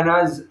 And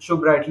as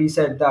Shubh rightly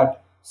said,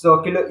 that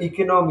circular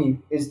economy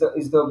is the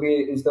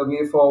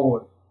way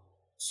forward.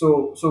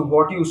 So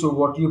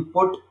what you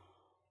put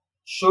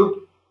should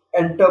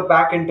enter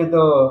back into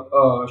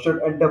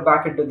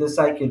the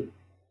cycle.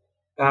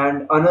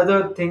 And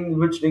another thing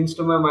which rings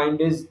to my mind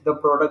is the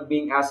product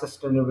being as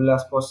sustainable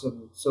as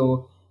possible.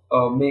 So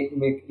make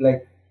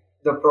like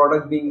the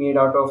product being made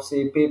out of,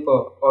 say,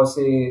 paper, or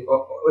say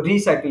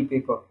recycled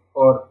paper,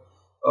 or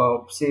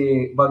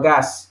say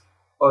bagasse,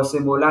 or say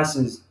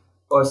molasses,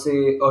 or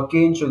say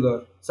cane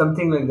sugar,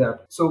 something like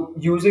that. So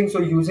using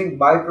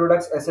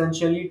byproducts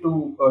essentially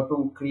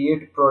to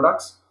create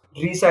products,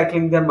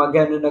 recycling them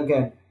again and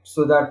again,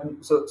 so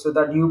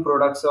that new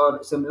products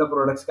or similar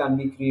products can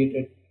be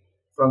created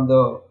from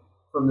the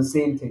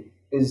same thing,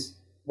 is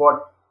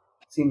what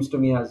seems to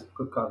me as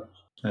good coverage.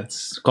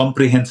 That's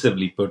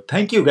comprehensively put.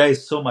 Thank you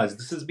guys so much.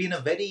 This has been a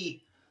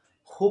very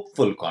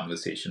hopeful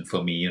conversation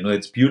for me.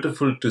 It's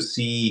beautiful to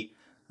see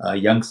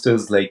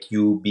youngsters like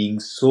you being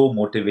so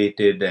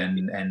motivated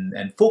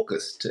and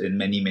focused in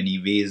many, many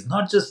ways,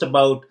 not just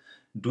about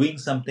doing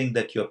something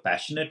that you're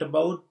passionate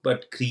about,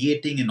 but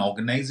creating an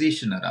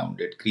organization around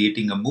it,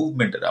 creating a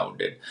movement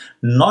around it.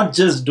 Not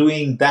just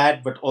doing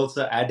that, but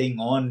also adding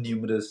on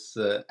numerous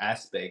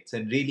aspects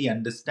and really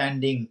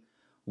understanding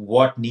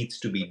what needs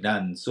to be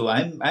done. So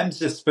I'm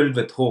just filled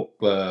with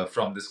hope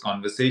from this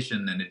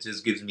conversation, and it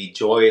just gives me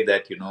joy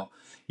that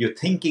you're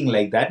thinking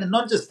like that, and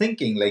not just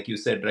thinking, like you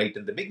said right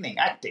in the beginning,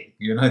 acting.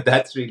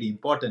 That's really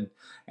important.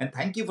 And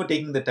thank you for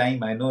taking the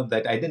time. I know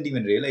that I didn't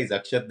even realize,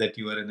 Akshat, that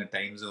you are in a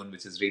time zone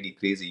which is really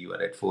crazy. You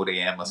are at 4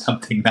 a.m. or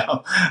something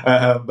now.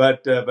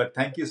 But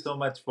thank you so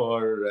much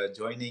for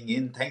joining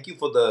in. Thank you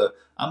for the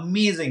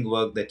amazing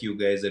work that you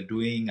guys are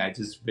doing. I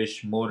just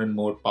wish more and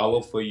more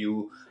power for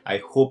you. I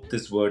hope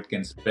this word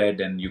can spread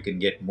and you can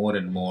get more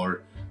and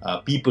more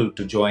people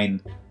to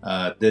join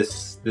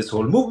this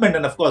whole movement.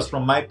 And of course,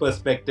 from my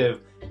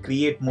perspective,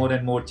 create more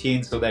and more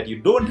change so that you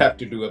don't have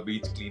to do a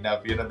beach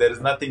cleanup. There is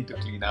nothing to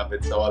clean up.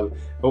 It's all,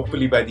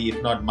 hopefully by the,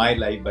 if not my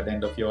life, but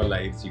end of your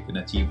lives, you can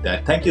achieve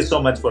that. Thank you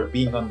so much for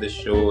being on this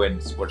show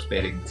and for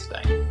sparing this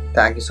time.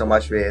 Thank you so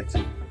much, Ved.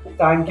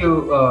 Thank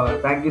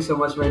you so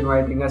much for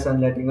inviting us and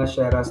letting us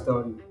share our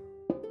story.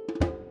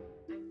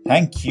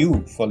 Thank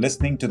you for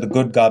listening to the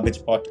Good Garbage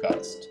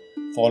podcast.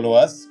 Follow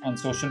us on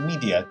social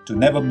media to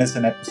never miss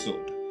an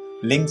episode.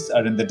 Links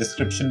are in the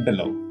description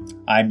below.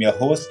 I'm your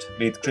host,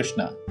 Ved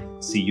Krishna.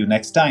 See you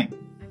next time.